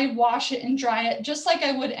shirt, I wash it and dry it just like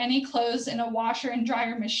I would any clothes in a washer and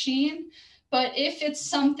dryer machine. But if it's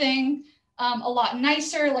something a lot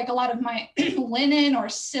nicer, like a lot of my linen or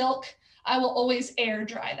silk, I will always air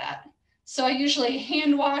dry that. So I usually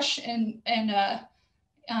hand wash and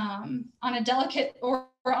on a delicate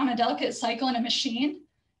cycle in a machine,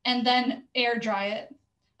 and then air dry it.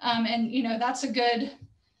 And you know, that's a good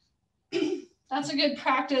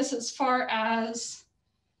practice as far as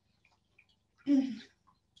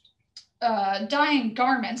dyeing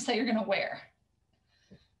garments that you're going to wear.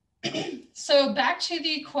 So back to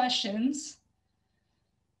the questions.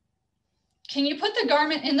 Can you put the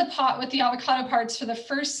garment in the pot with the avocado parts for the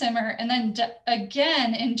first simmer and then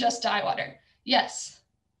again in just dye water? Yes.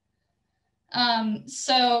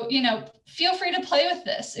 So, you know, feel free to play with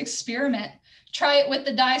this, experiment, try it with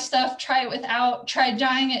the dye stuff, try it without, try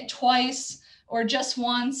dyeing it twice or just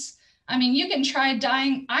once. I mean, you can try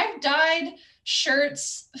dyeing. I've dyed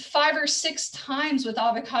shirts 5 or 6 times with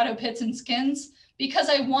avocado pits and skins because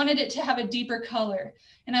I wanted it to have a deeper color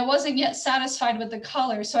and I wasn't yet satisfied with the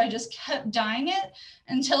color. So I just kept dyeing it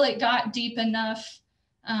until it got deep enough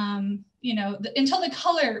you know, until the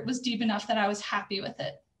color was deep enough that I was happy with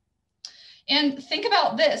it. And think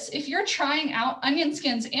about this, if you're trying out onion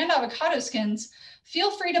skins and avocado skins,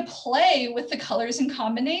 feel free to play with the colors in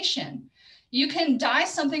combination. You can dye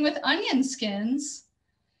something with onion skins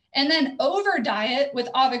and then over dye it with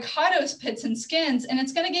avocado pits and skins, and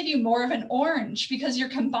it's going to give you more of an orange because you're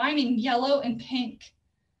combining yellow and pink.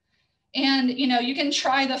 And you know, you can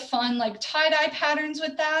try the fun like tie-dye patterns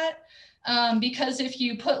with that, because if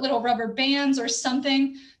you put little rubber bands or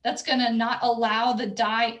something that's going to not allow the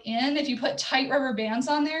dye in, if you put tight rubber bands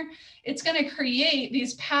on there, it's going to create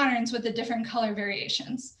these patterns with the different color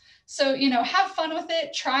variations. So, you know, have fun with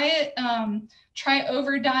it, try it, try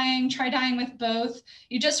over dyeing, try dyeing with both.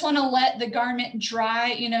 You just want to let the garment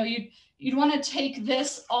dry. You know, you'd want to take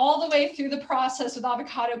this all the way through the process with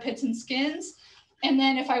avocado pits and skins. And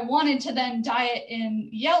then if I wanted to then dye it in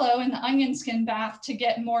yellow in the onion skin bath to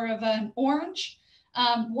get more of an orange,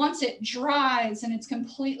 once it dries and it's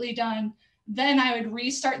completely done, then I would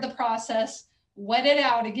restart the process, wet it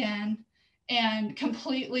out again, and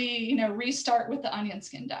completely, you know, restart with the onion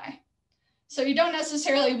skin dye. So you don't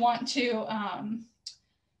necessarily want to,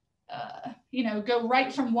 you know, go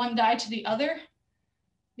right from one dye to the other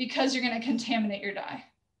because you're going to contaminate your dye.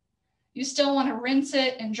 You still want to rinse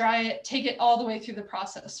it and dry it, take it all the way through the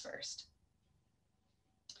process first.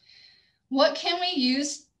 What can we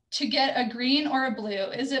use to get a green or a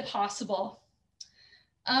blue? Is it possible?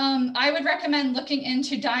 I would recommend looking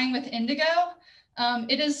into dyeing with indigo.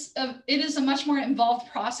 It is a much more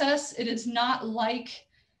involved process. It is not like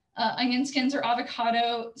onion skins or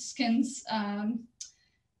avocado skins.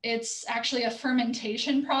 It's actually a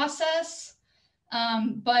fermentation process,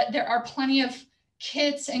 but there are plenty of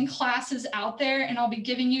kits and classes out there, and I'll be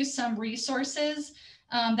giving you some resources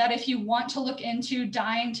that if you want to look into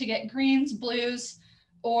dyeing to get greens, blues,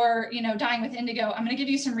 or, you know, dyeing with indigo, I'm going to give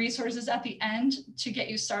you some resources at the end to get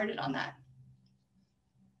you started on that.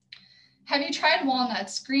 Have you tried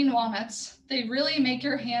walnuts, green walnuts? They really make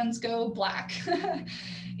your hands go black.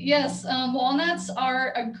 Yes, walnuts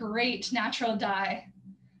are a great natural dye.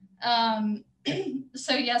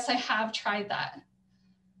 So yes, I have tried that.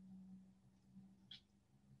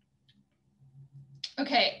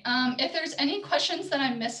 Okay, if there's any questions that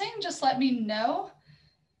I'm missing, just let me know.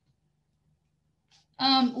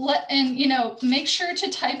 You know, make sure to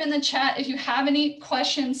type in the chat if you have any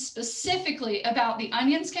questions specifically about the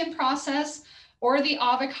onion skin process or the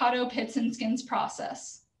avocado pits and skins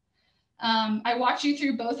process. I walked you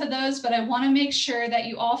through both of those, but I want to make sure that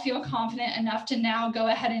you all feel confident enough to now go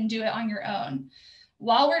ahead and do it on your own.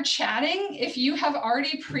 While we're chatting, if you have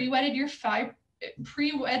already pre-wetted your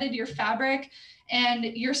fabric and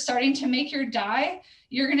you're starting to make your dye,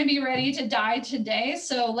 you're going to be ready to dye today.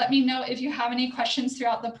 So let me know if you have any questions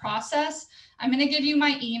throughout the process. I'm going to give you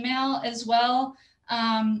my email as well.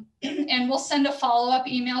 And we'll send a follow-up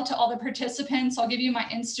email to all the participants. I'll give you my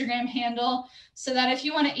Instagram handle so that if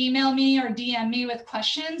you want to email me or DM me with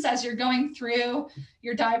questions as you're going through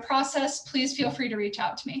your dye process, please feel free to reach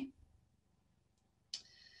out to me.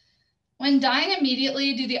 When dyeing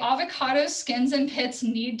immediately, do the avocado skins and pits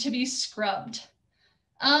need to be scrubbed?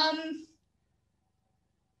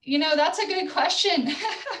 You know, that's a good question.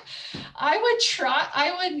 I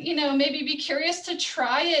would, you know, maybe be curious to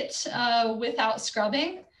try it without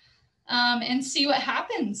scrubbing and see what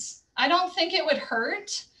happens. I don't think it would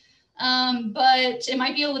hurt, but it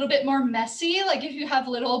might be a little bit more messy, like if you have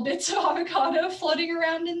little bits of avocado floating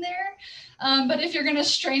around in there. But if you're going to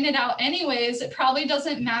strain it out anyways, it probably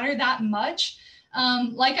doesn't matter that much.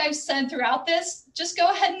 Like I've said throughout this, just go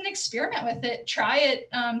ahead and experiment with it. Try it,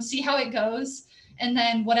 see how it goes. And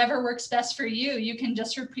then whatever works best for you, you can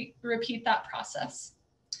just repeat that process.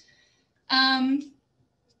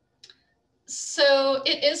 So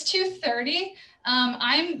it is 2:30.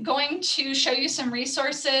 I'm going to show you some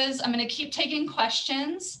resources. I'm going to keep taking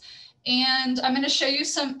questions. And I'm going to show you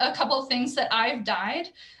a couple of things that I've dyed.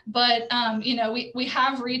 But, you know, we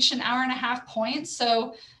have reached an hour-and-a-half point.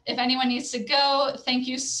 So if anyone needs to go, thank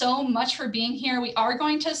you so much for being here. We are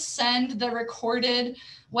going to send the recorded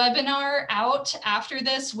webinar out after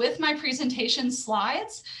this with my presentation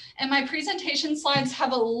slides. And my presentation slides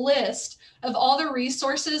have a list of all the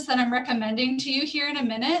resources that I'm recommending to you here in a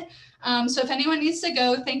minute. So if anyone needs to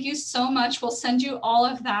go, thank you so much. We'll send you all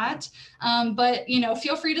of that. But, you know,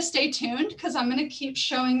 feel free to stay tuned because I'm going to keep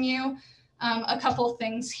showing you a couple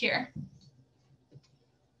things here.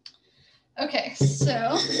 Okay,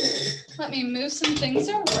 so let me move some things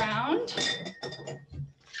around.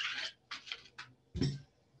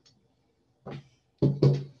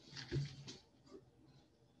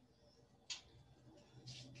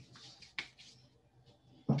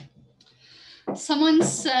 Someone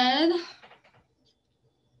said,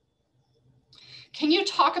 can you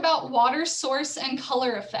talk about water source and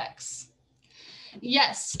color effects?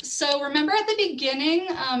 Yes, so remember at the beginning,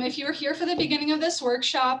 if you were here for the beginning of this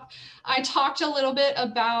workshop, I talked a little bit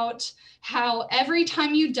about how every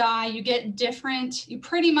time you dye, you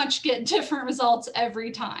pretty much get different results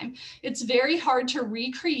every time. It's very hard to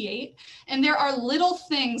recreate, and there are little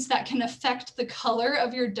things that can affect the color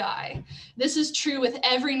of your dye. This is true with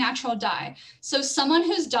every natural dye. So someone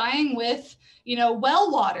who's dyeing with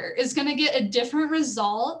well water is going to get a different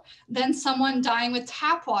result than someone dyeing with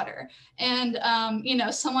tap water. And,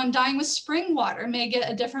 someone dyeing with spring water may get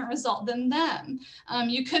a different result than them.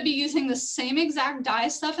 You could be using the same exact dye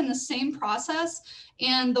stuff in the same process,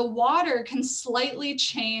 and the water can slightly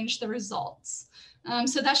change the results.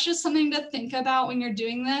 So that's just something to think about when you're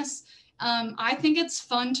doing this. I think it's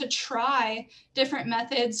fun to try different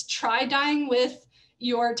methods, try dyeing with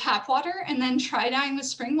your tap water and then try dyeing with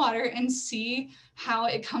spring water and see how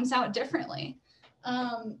it comes out differently.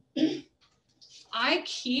 I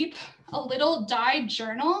keep a little dye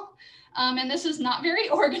journal, and this is not very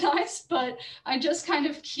organized, but I just kind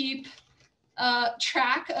of keep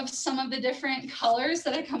track of some of the different colors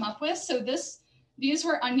that I come up with. So these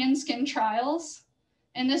were onion skin trials,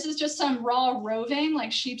 and this is just some raw roving,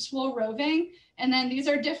 like sheep's wool roving. And then these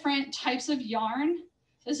are different types of yarn.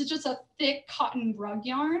 This is just a thick cotton rug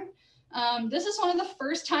yarn. This is one of the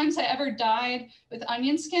first times I ever dyed with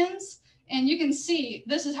onion skins. And you can see,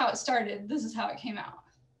 this is how it started. This is how it came out.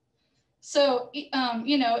 So,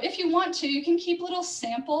 if you want to, you can keep little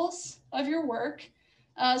samples of your work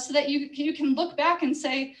so that you can look back and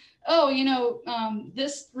say, oh,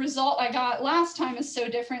 this result I got last time is so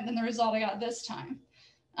different than the result I got this time.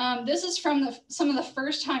 This is from some of the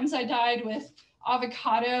first times I dyed with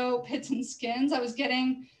avocado pits and skins. I was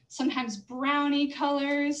getting sometimes brownie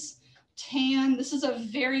colors, tan. This is a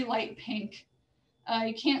very light pink.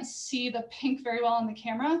 You can't see the pink very well on the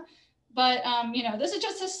camera, but this is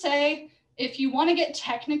just to say, if you want to get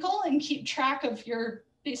technical and keep track of your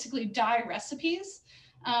basically dye recipes,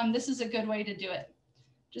 this is a good way to do it.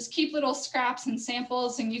 Just keep little scraps and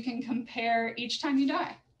samples, and you can compare each time you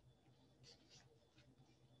dye.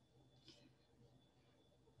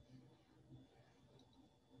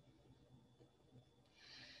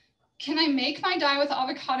 Can I make my dye with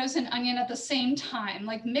avocados and onion at the same time,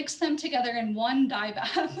 like mix them together in one dye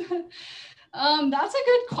bath? That's a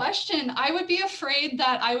good question. I would be afraid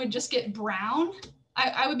that I would just get brown.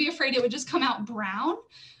 I would be afraid it would just come out brown.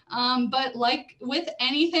 But like with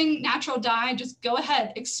anything natural dye, just go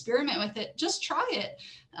ahead, experiment with it. Just try it.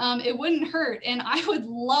 It wouldn't hurt. And I would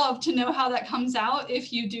love to know how that comes out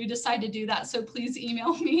if you do decide to do that. So please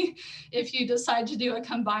email me if you decide to do a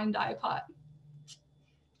combined dye pot.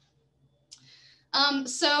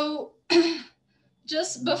 So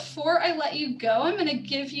just before I let you go, I'm going to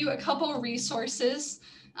give you a couple resources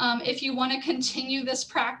if you want to continue this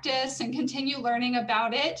practice and continue learning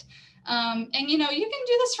about it. And you can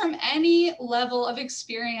do this from any level of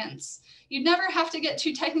experience. You'd never have to get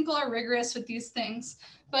too technical or rigorous with these things,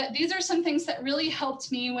 but these are some things that really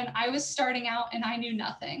helped me when I was starting out and I knew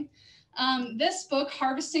nothing. This book,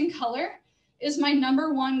 Harvesting Color, is my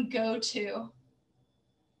 #1 go-to.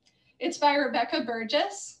 It's by Rebecca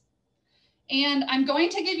Burgess. And I'm going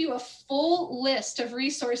to give you a full list of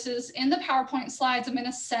resources in the PowerPoint slides. I'm going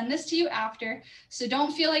to send this to you after, so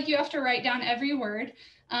don't feel like you have to write down every word.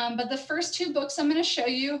 But the first 2 books I'm going to show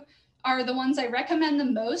you are the ones I recommend the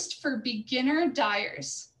most for beginner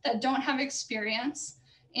dyers that don't have experience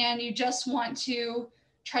and you just want to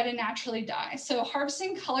try to naturally dye. So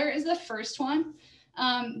Harvesting Color is the first one.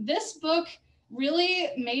 This book really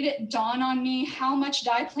made it dawn on me how much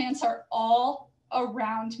dye plants are all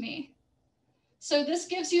around me. So this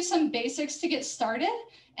gives you some basics to get started.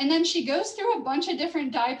 And then she goes through a bunch of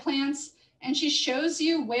different dye plants and she shows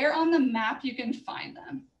you where on the map you can find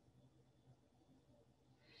them.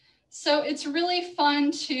 So it's really fun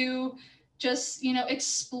to just,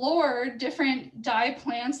 explore different dye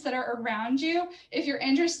plants that are around you. If you're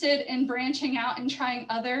interested in branching out and trying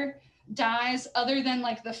other dyes other than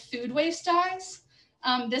like the food waste dyes,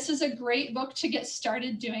 this is a great book to get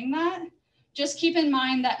started doing that. Just keep in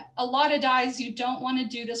mind that a lot of dyes, you don't want to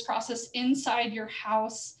do this process inside your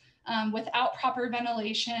house without proper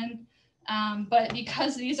ventilation. But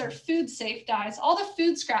because these are food safe dyes, all the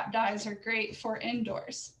food scrap dyes are great for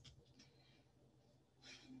indoors.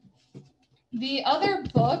 The other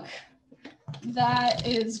book that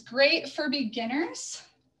is great for beginners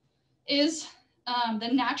is the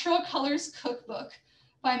Natural Colors Cookbook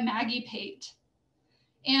by Maggie Pate.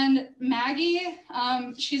 And Maggie,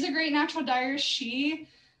 she's a great natural dyer. She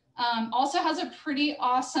Also has a pretty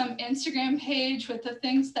awesome Instagram page with the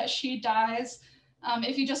things that she dyes.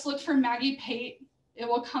 If you just look for Maggie Pate, it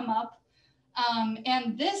will come up.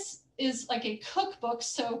 And this is like a cookbook,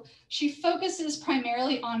 so she focuses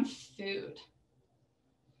primarily on food.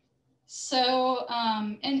 So,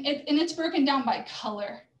 and it's broken down by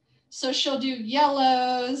color. So she'll do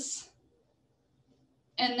yellows,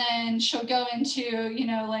 and then she'll go into, you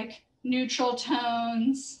know, like neutral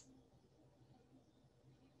tones.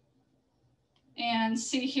 And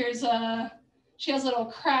see, she has little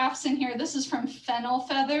crafts in here. This is from fennel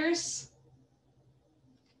feathers.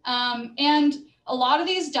 And a lot of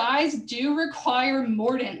these dyes do require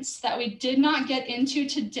mordants that we did not get into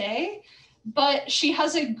today, but she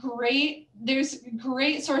has there's a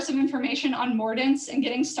great source of information on mordants and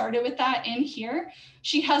getting started with that in here.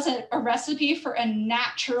 She has a recipe for a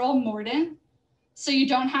natural mordant, so you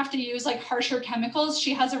don't have to use like harsher chemicals.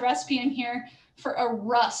 She has a recipe in here for a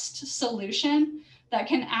rust solution that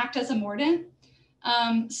can act as a mordant.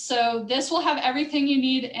 So this will have everything you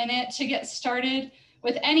need in it to get started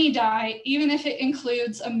with any dye, even if it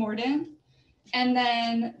includes a mordant. And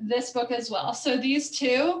then this book as well. So these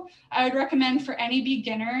two, I would recommend for any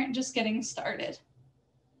beginner just getting started.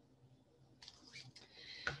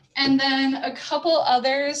 And then a couple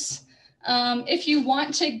others, if you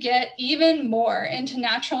want to get even more into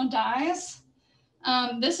natural dyes,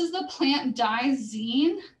 this is the Plant Dye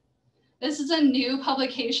Zine. This is a new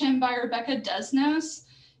publication by Rebecca Desnos.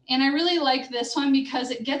 And I really like this one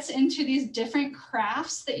because it gets into these different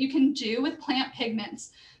crafts that you can do with plant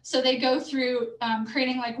pigments. So they go through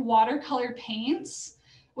creating like watercolor paints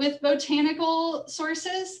with botanical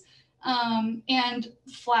sources and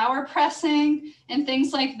flower pressing and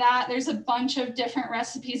things like that. There's a bunch of different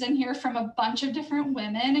recipes in here from a bunch of different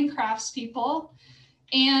women and craftspeople.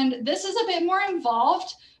 And this is a bit more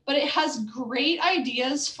involved, but it has great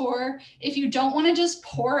ideas for if you don't want to just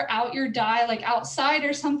pour out your dye like outside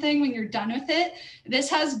or something when you're done with it. This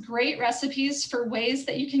has great recipes for ways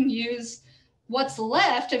that you can use what's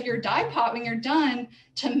left of your dye pot when you're done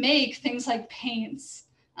to make things like paints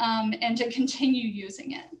and to continue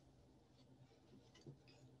using it.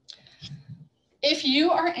 If you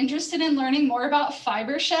are interested in learning more about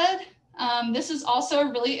fiber shed, this is also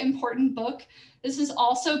a really important book. This is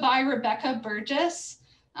also by Rebecca Burgess.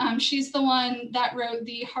 She's the one that wrote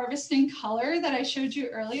the Harvesting Color that I showed you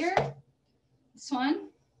earlier, this one.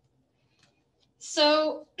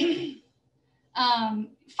 So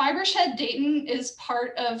Fiber Shed Dayton is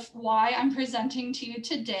part of why I'm presenting to you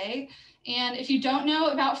today. And if you don't know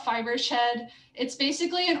about Fiber Shed, it's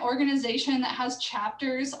basically an organization that has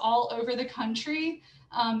chapters all over the country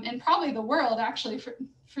and probably the world actually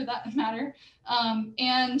for that matter.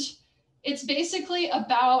 And it's basically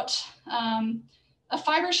about a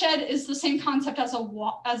fiber shed is the same concept as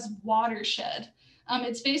watershed.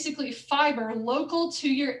 It's basically fiber local to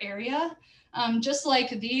your area, just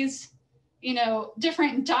like these, you know,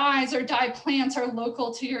 different dyes or dye plants are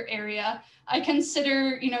local to your area. I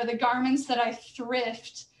consider, you know, the garments that I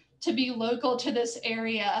thrift to be local to this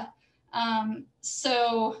area.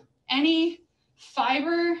 So any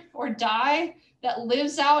fiber or dye that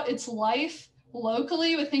lives out its life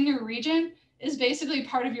locally within your region is basically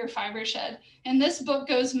part of your fiber shed. And this book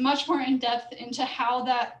goes much more in depth into how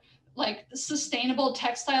that like sustainable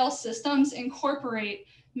textile systems incorporate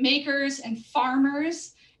makers and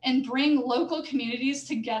farmers and bring local communities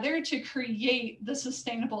together to create the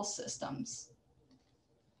sustainable systems.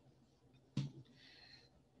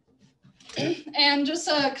 And just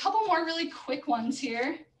a couple more really quick ones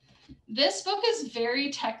here. This book is very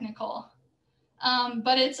technical,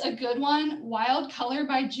 but it's a good one. Wild Color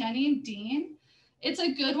by Jenny Dean. It's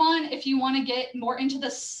a good one if you want to get more into the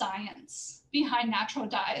science behind natural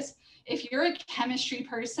dyes. If you're a chemistry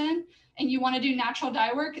person and you want to do natural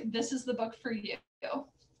dye work, this is the book for you.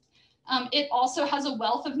 It also has a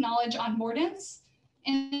wealth of knowledge on mordants,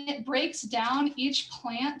 and it breaks down each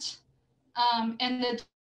plant and the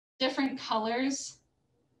different colors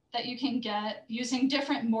that you can get using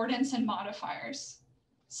different mordants and modifiers.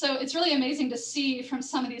 So it's really amazing to see from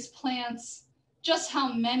some of these plants just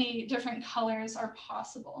how many different colors are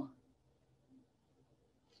possible.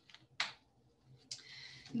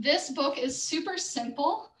 This book is super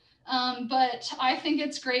simple, but I think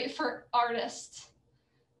it's great for artists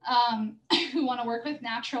who want to work with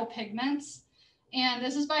natural pigments. And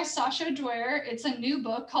this is by Sasha Dwyer. It's a new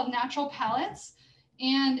book called Natural Palettes.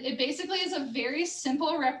 And it basically is a very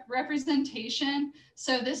simple representation.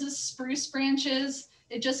 So this is spruce branches.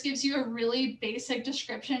 It just gives you a really basic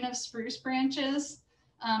description of spruce branches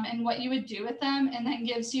and what you would do with them, and then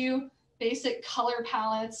gives you basic color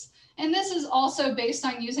palettes. And this is also based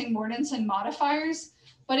on using mordants and modifiers.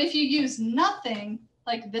 But if you use nothing,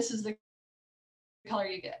 like this is the color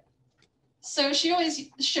you get. So she always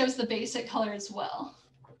shows the basic color as well.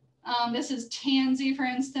 This is tansy, for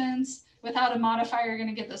instance. Without a modifier, you're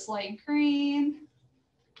going to get this light green.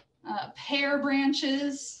 Pear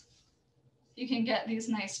branches, you can get these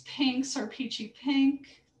nice pinks or peachy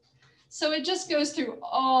pink. So it just goes through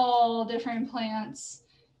all different plants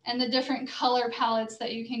and the different color palettes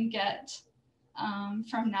that you can get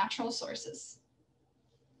from natural sources.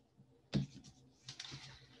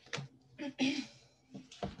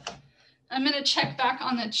 I'm going to check back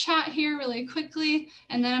on the chat here really quickly,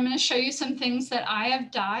 and then I'm going to show you some things that I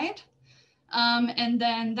have dyed. And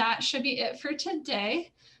then that should be it for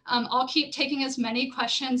today. I'll keep taking as many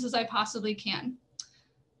questions as I possibly can.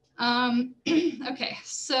 Okay,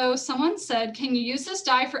 so someone said, can you use this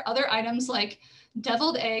dye for other items like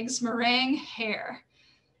deviled eggs, meringue, hair?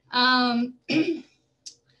 I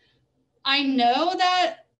know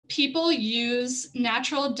that people use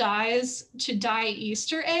natural dyes to dye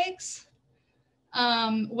Easter eggs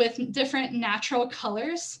with different natural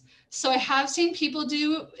colors. So I have seen people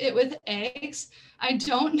do it with eggs. I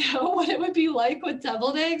don't know what it would be like with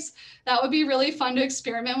deviled eggs. That would be really fun to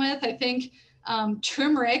experiment with. I think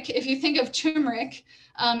turmeric, if you think of turmeric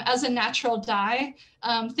as a natural dye,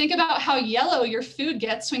 think about how yellow your food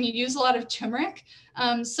gets when you use a lot of turmeric.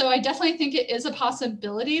 So I definitely think it is a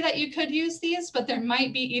possibility that you could use these, but there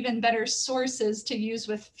might be even better sources to use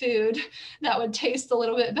with food that would taste a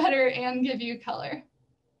little bit better and give you color.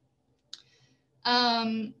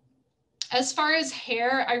 As far as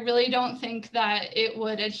hair, I really don't think that it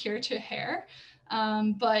would adhere to hair,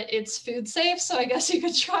 but it's food safe, so I guess you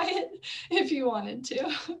could try it if you wanted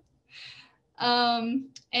to.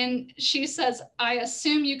 And she says, I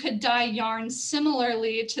assume you could dye yarn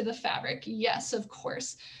similarly to the fabric. Yes, of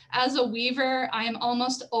course. As a weaver, I am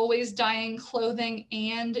almost always dyeing clothing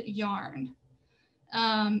and yarn.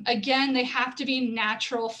 Again, they have to be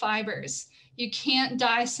natural fibers. You can't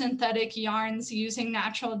dye synthetic yarns using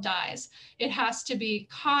natural dyes. It has to be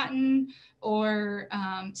cotton or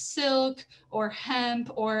silk or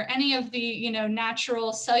hemp or any of the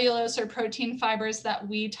natural cellulose or protein fibers that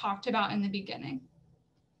we talked about in the beginning.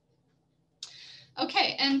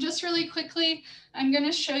 Okay, and just really quickly, I'm going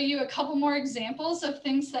to show you a couple more examples of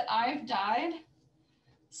things that I've dyed.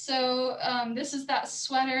 So this is that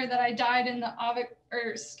sweater that I dyed in the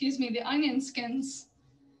onion skins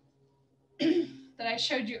that I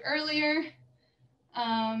showed you earlier.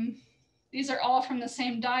 These are all from the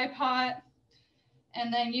same dye pot.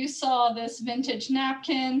 And then you saw this vintage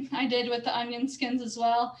napkin I did with the onion skins as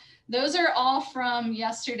well. Those are all from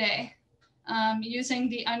yesterday using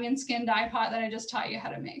the onion skin dye pot that I just taught you how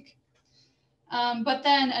to make. But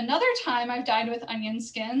then another time I've dyed with onion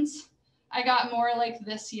skins, I got more like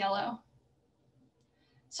this yellow.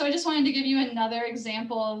 So I just wanted to give you another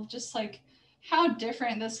example of just like how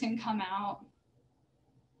different this can come out.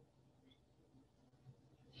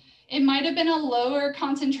 It might have been a lower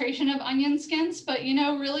concentration of onion skins, but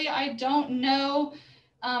really I don't know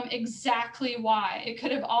exactly why. It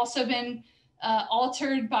could have also been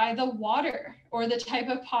altered by the water or the type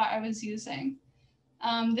of pot I was using.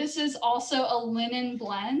 This is also a linen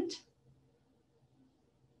blend.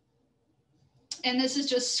 And this is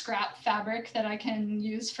just scrap fabric that I can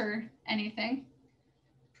use for anything.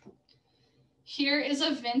 Here is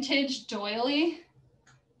a vintage doily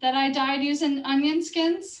that I dyed using onion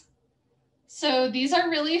skins. So these are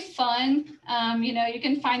really fun. You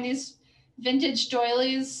can find these vintage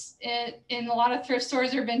doilies in a lot of thrift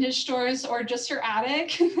stores or vintage stores or just your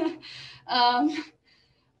attic.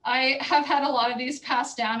 I have had a lot of these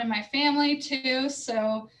passed down in my family too.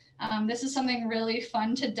 So this is something really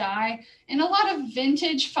fun to dye. And a lot of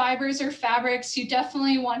vintage fibers or fabrics, you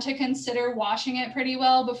definitely want to consider washing it pretty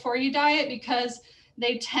well before you dye it because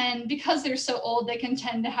because they're so old, they can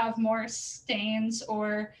tend to have more stains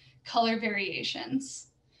or color variations.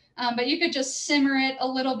 But you could just simmer it a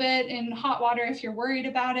little bit in hot water if you're worried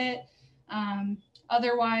about it.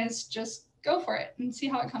 Otherwise, just go for it and see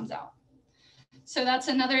how it comes out. So that's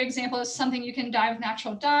another example of something you can dye with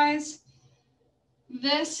natural dyes.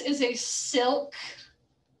 This is a silk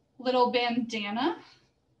little bandana.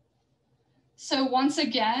 So once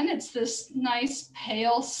again, it's this nice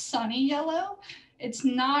pale sunny yellow. It's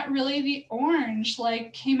not really the orange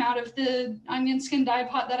like came out of the onion skin dye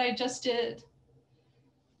pot that I just did.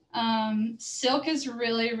 Silk is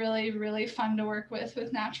really, really, really fun to work with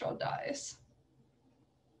natural dyes.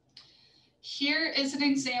 Here is an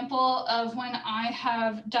example of when I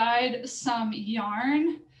have dyed some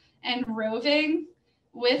yarn and roving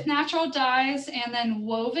with natural dyes and then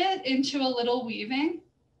wove it into a little weaving.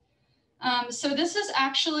 So this is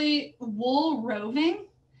actually wool roving,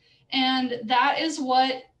 and that is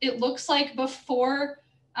what it looks like before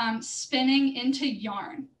spinning into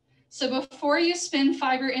yarn. So before you spin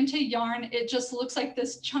fiber into yarn, it just looks like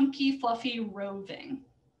this chunky, fluffy roving.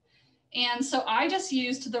 And so I just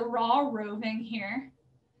used the raw roving here.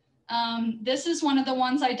 This is one of the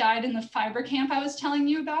ones I dyed in the fiber camp I was telling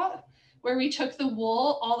you about, where we took the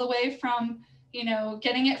wool all the way from, you know,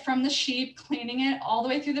 getting it from the sheep, cleaning it all the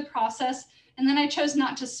way through the process. And then I chose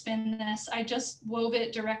not to spin this. I just wove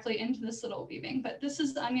it directly into this little weaving. But this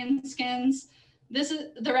is the onion skins. This is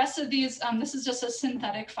the rest of these. This is just a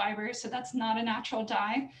synthetic fiber, so that's not a natural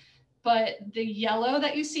dye. But the yellow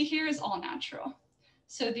that you see here is all natural.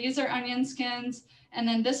 So these are onion skins. And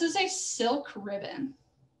then this is a silk ribbon,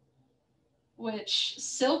 which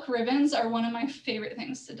silk ribbons are one of my favorite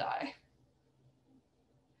things to dye.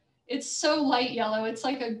 It's so light yellow, it's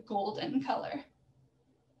like a golden color.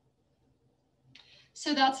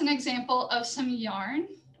 So that's an example of some yarn,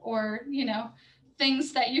 or, you know,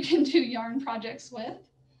 things that you can do yarn projects with.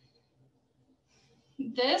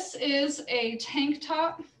 This is a tank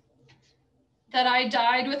top that I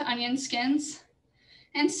dyed with onion skins.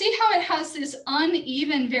 And see how it has these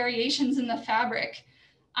uneven variations in the fabric.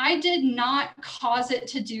 I did not cause it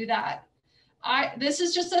to do that. This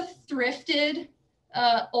is just a thrifted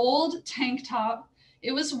old tank top.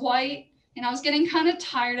 It was white and I was getting kind of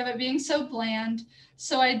tired of it being so bland.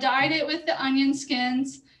 So I dyed it with the onion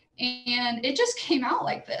skins and it just came out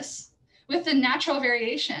like this with the natural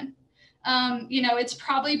variation. You know, it's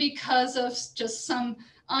probably because of just some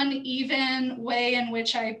uneven way in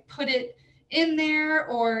which I put it in there,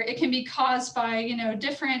 or it can be caused by, you know,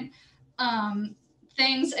 different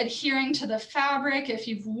things adhering to the fabric if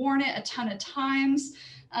you've worn it a ton of times.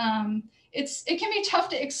 It can be tough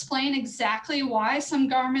to explain exactly why some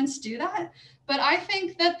garments do that, but I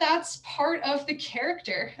think that that's part of the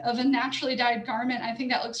character of a naturally dyed garment. I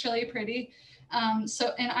think that looks really pretty. And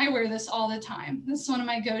I wear this all the time. This is one of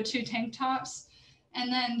my go-to tank tops.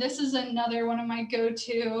 And then this is another one of my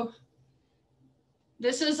go-to.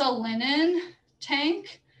 This is a linen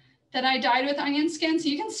tank that I dyed with onion skins.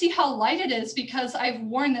 You can see how light it is because I've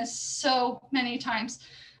worn this so many times.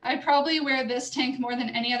 I probably wear this tank more than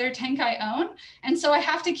any other tank I own. And so I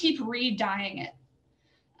have to keep re-dyeing it.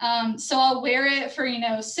 So I'll wear it for, you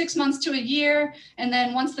know, 6 months to a year. And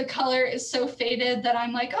then once the color is so faded that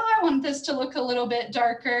I'm like, oh, I want this to look a little bit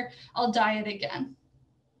darker, I'll dye it again.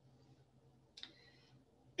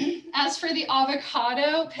 As for the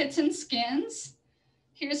avocado pits and skins,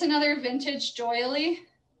 here's another vintage doily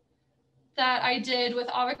that I did with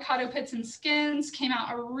avocado pits and skins. Came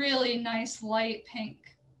out a really nice light pink.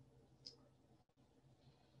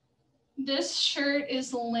 This shirt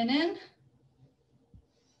is linen.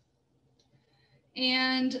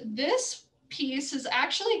 And this piece is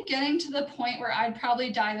actually getting to the point where I'd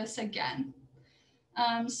probably dye this again.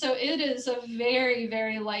 So it is a very,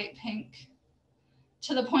 very light pink,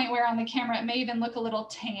 to the point where on the camera it may even look a little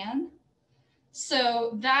tan.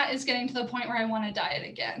 So that is getting to the point where I want to dye it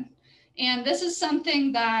again. And this is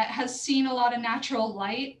something that has seen a lot of natural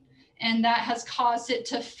light, and that has caused it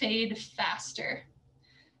to fade faster.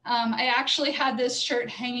 I actually had this shirt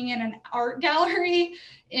hanging in an art gallery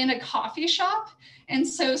in a coffee shop, and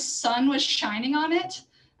so sun was shining on it,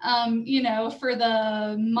 you know, for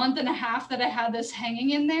the month and a half that I had this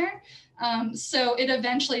hanging in there. So it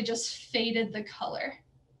eventually just faded the color.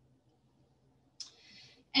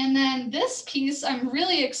 And then this piece I'm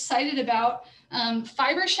really excited about.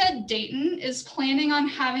 Fibershed Dayton is planning on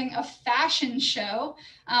having a fashion show.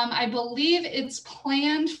 I believe it's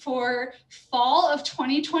planned for fall of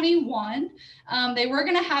 2021. They were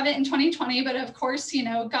going to have it in 2020, but of course, you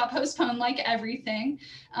know, got postponed like everything.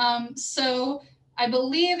 So I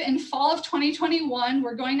believe in fall of 2021,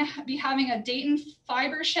 we're going to be having a Dayton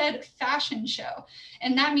Fibershed fashion show.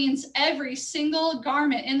 And that means every single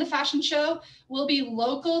garment in the fashion show will be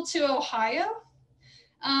local to Ohio.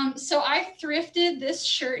 So I thrifted this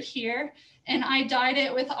shirt here and I dyed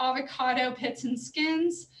it with avocado pits and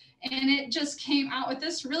skins. And it just came out with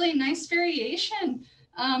this really nice variation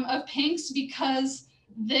of pinks, because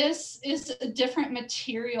this is a different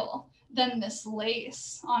material than this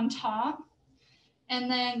lace on top. And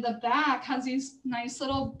then the back has these nice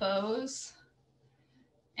little bows.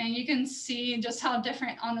 And you can see just how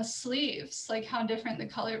different on the sleeves, like how different the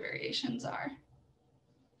color variations are.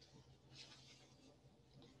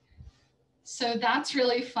 So that's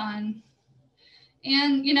really fun.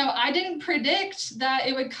 And, you know, I didn't predict that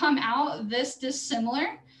it would come out this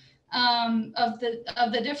dissimilar. of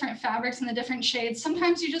the different fabrics and the different shades.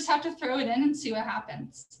 Sometimes you just have to throw it in and see what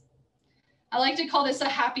happens. I like to call this a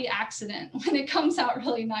happy accident when it comes out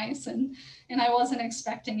really nice and I wasn't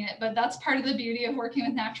expecting it, but that's part of the beauty of working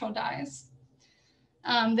with natural dyes.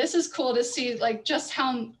 This is cool to see like just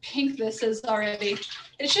how pink this is already.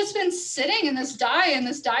 It's just been sitting in this dye and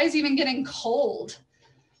this dye is even getting cold.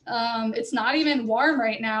 It's not even warm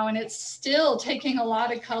right now and it's still taking a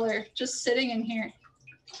lot of color just sitting in here.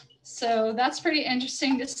 So that's pretty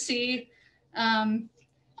interesting to see.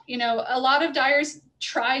 You know, a lot of dyers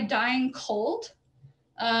try dyeing cold.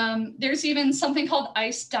 There's even something called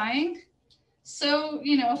ice dyeing. So,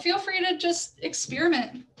 you know, feel free to just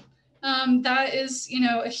experiment. That is, you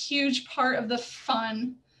know, a huge part of the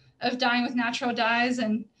fun of dyeing with natural dyes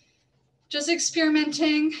and just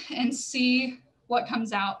experimenting and see what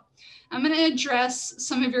comes out. I'm going to address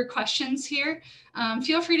some of your questions here.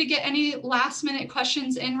 Feel free to get any last minute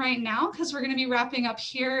questions in right now because we're going to be wrapping up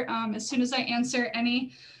here as soon as I answer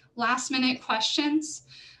any last minute questions.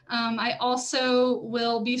 I also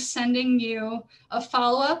will be sending you a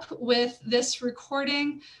follow-up with this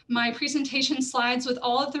recording, my presentation slides with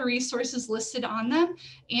all of the resources listed on them,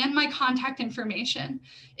 and my contact information.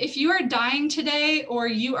 If you are dyeing today or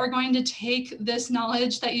you are going to take this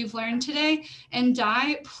knowledge that you've learned today and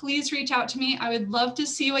dye, please reach out to me. I would love to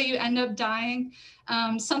see what you end up dyeing.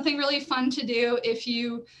 Something really fun to do if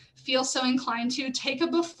you feel so inclined to, take a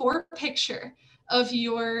before picture of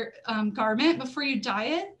your garment before you dye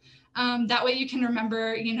it. That way you can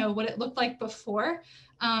remember, you know, what it looked like before.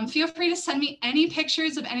 Feel free to send me any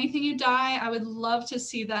pictures of anything you dye. I would love to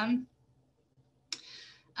see them.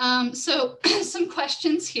 So some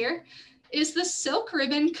questions here. Is the silk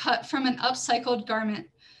ribbon cut from an upcycled garment?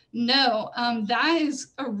 No, that is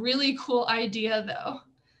a really cool idea though.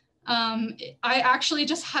 I actually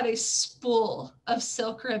just had a spool of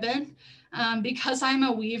silk ribbon. Because I'm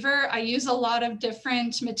a weaver, I use a lot of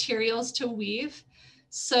different materials to weave.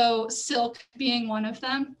 So silk being one of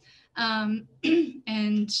them.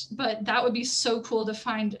 But that would be so cool to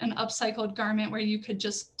find an upcycled garment where you could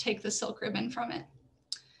just take the silk ribbon from it.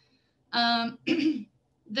 The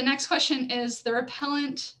next question is the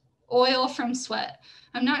repellent oil from sweat.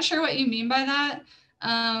 I'm not sure what you mean by that,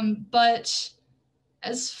 but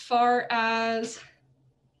as far as,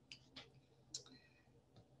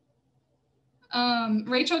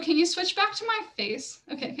 Rachel, can you switch back to my face?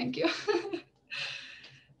 Okay, thank you.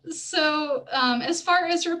 So as far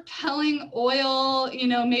as repelling oil, you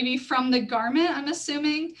know, maybe from the garment, I'm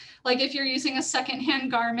assuming, like if you're using a secondhand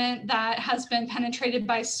garment that has been penetrated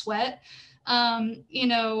by sweat, you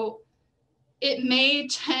know, it may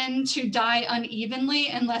tend to dye unevenly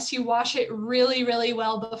unless you wash it really, really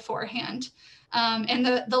well beforehand. And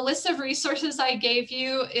the list of resources I gave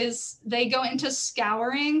you is they go into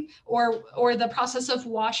scouring or the process of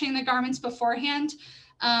washing the garments beforehand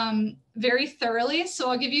very thoroughly. So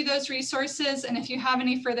I'll give you those resources. And if you have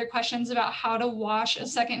any further questions about how to wash a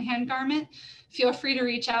secondhand garment, feel free to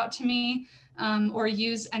reach out to me or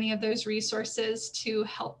use any of those resources to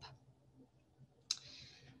help.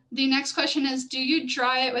 The next question is, do you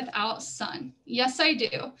dry it without sun? Yes, I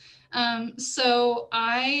do. So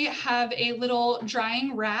I have a little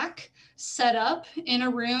drying rack set up in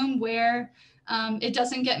a room where it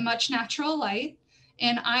doesn't get much natural light,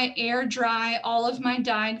 and I air dry all of my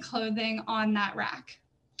dyed clothing on that rack.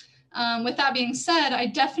 With that being said, I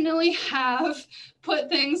definitely have put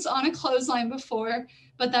things on a clothesline before,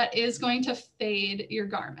 but that is going to fade your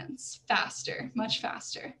garments faster, much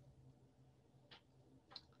faster.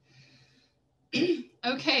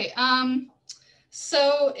 Okay,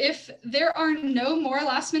 so if there are no more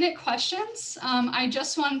last minute questions, I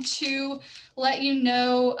just want to let you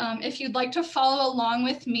know if you'd like to follow along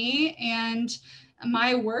with me and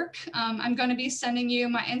my work, I'm going to be sending you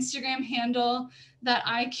my Instagram handle that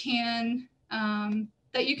I can,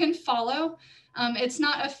 that you can follow. It's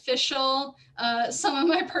not official. Some of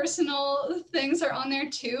my personal things are on there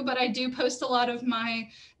too, but I do post a lot of my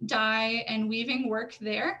dye and weaving work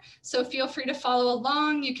there. So feel free to follow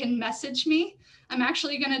along. You can message me. I'm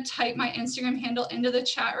actually going to type my Instagram handle into the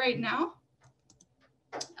chat right now.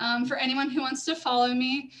 For anyone who wants to follow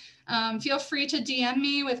me, feel free to DM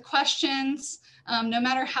me with questions. No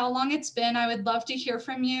matter how long it's been, I would love to hear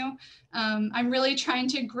from you. I'm really trying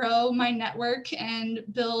to grow my network and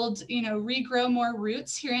build, regrow more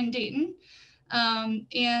roots here in Dayton.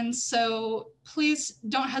 And so please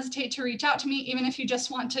don't hesitate to reach out to me, even if you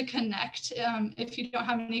just want to connect. If you don't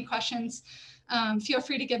have any questions, feel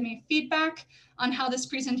free to give me feedback on how this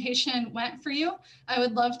presentation went for you. I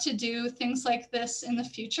would love to do things like this in the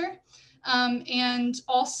future. And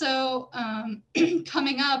also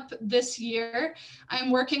coming up this year,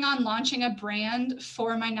 I'm working on launching a brand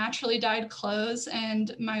for my naturally dyed clothes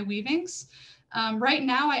and my weavings. Right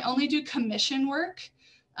now, I only do commission work.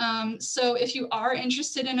 So if you are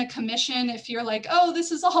interested in a commission, if you're like, oh,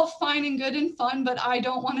 this is all fine and good and fun, but I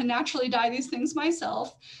don't want to naturally dye these things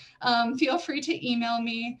myself, feel free to email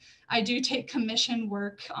me. I do take commission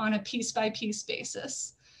work on a piece-by-piece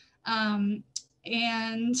basis.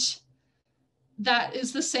 And that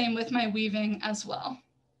is the same with my weaving as well.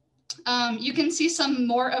 You can see some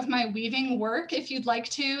more of my weaving work if you'd like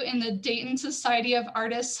to in the Dayton Society of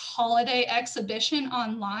Artists Holiday Exhibition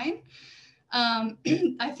online.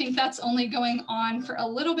 I think that's only going on for a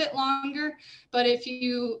little bit longer, but if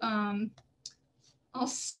you, I'll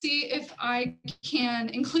see if I can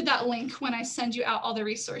include that link when I send you out all the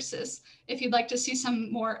resources, if you'd like to see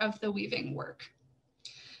some more of the weaving work.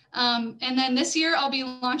 And then this year I'll be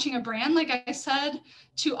launching a brand, like I said,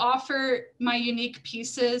 to offer my unique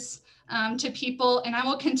pieces to people, and I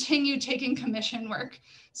will continue taking commission work.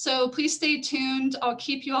 So please stay tuned. I'll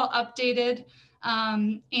keep you all updated,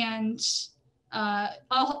 and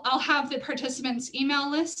I'll have the participants' email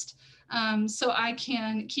list so I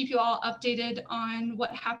can keep you all updated on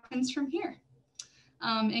what happens from here.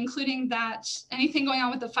 Including that anything going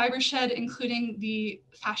on with the Fiber Shed, including the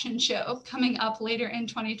fashion show coming up later in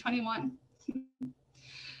 2021.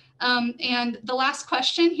 And the last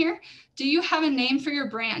question here, do you have a name for your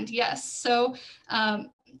brand? Yes, so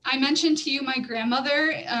I mentioned to you my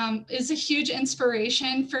grandmother is a huge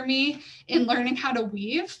inspiration for me in learning how to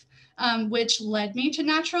weave, which led me to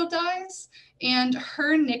natural dyes, and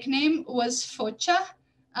her nickname was Focha.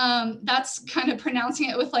 That's kind of pronouncing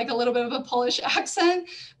it with like a little bit of a Polish accent,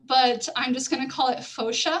 but I'm just going to call it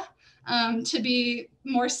Focia to be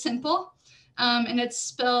more simple. And it's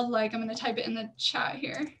spelled like, I'm going to type it in the chat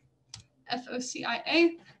here,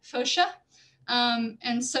 F-O-C-I-A, Focia.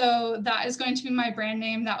 And so that is going to be my brand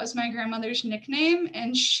name. That was my grandmother's nickname.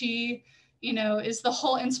 And she, you know, is the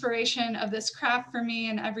whole inspiration of this craft for me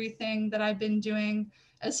and everything that I've been doing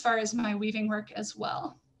as far as my weaving work as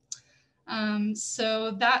well.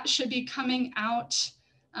 So that should be coming out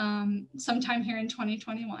sometime here in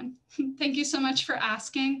 2021. Thank you so much for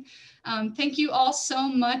asking. Thank you all so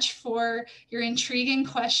much for your intriguing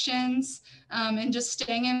questions and just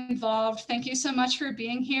staying involved. Thank you so much for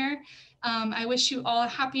being here. I wish you all a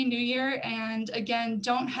happy new year. And again,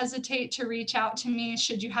 don't hesitate to reach out to me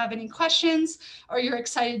should you have any questions or you're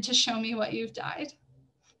excited to show me what you've dyed.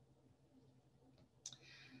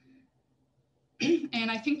 And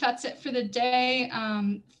I think that's it for the day.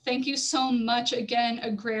 Thank you so much again,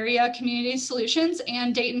 Agraria Community Solutions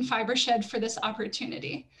and Dayton Fiber Shed for this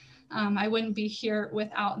opportunity. I wouldn't be here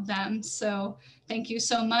without them. So thank you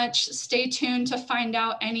so much. Stay tuned to find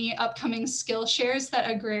out any upcoming skill shares that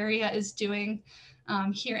Agraria is doing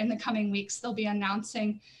here in the coming weeks. They'll be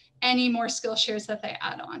announcing any more skill shares that they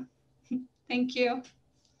add on. Thank you.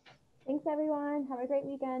 Thanks everyone. Have a great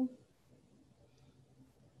weekend.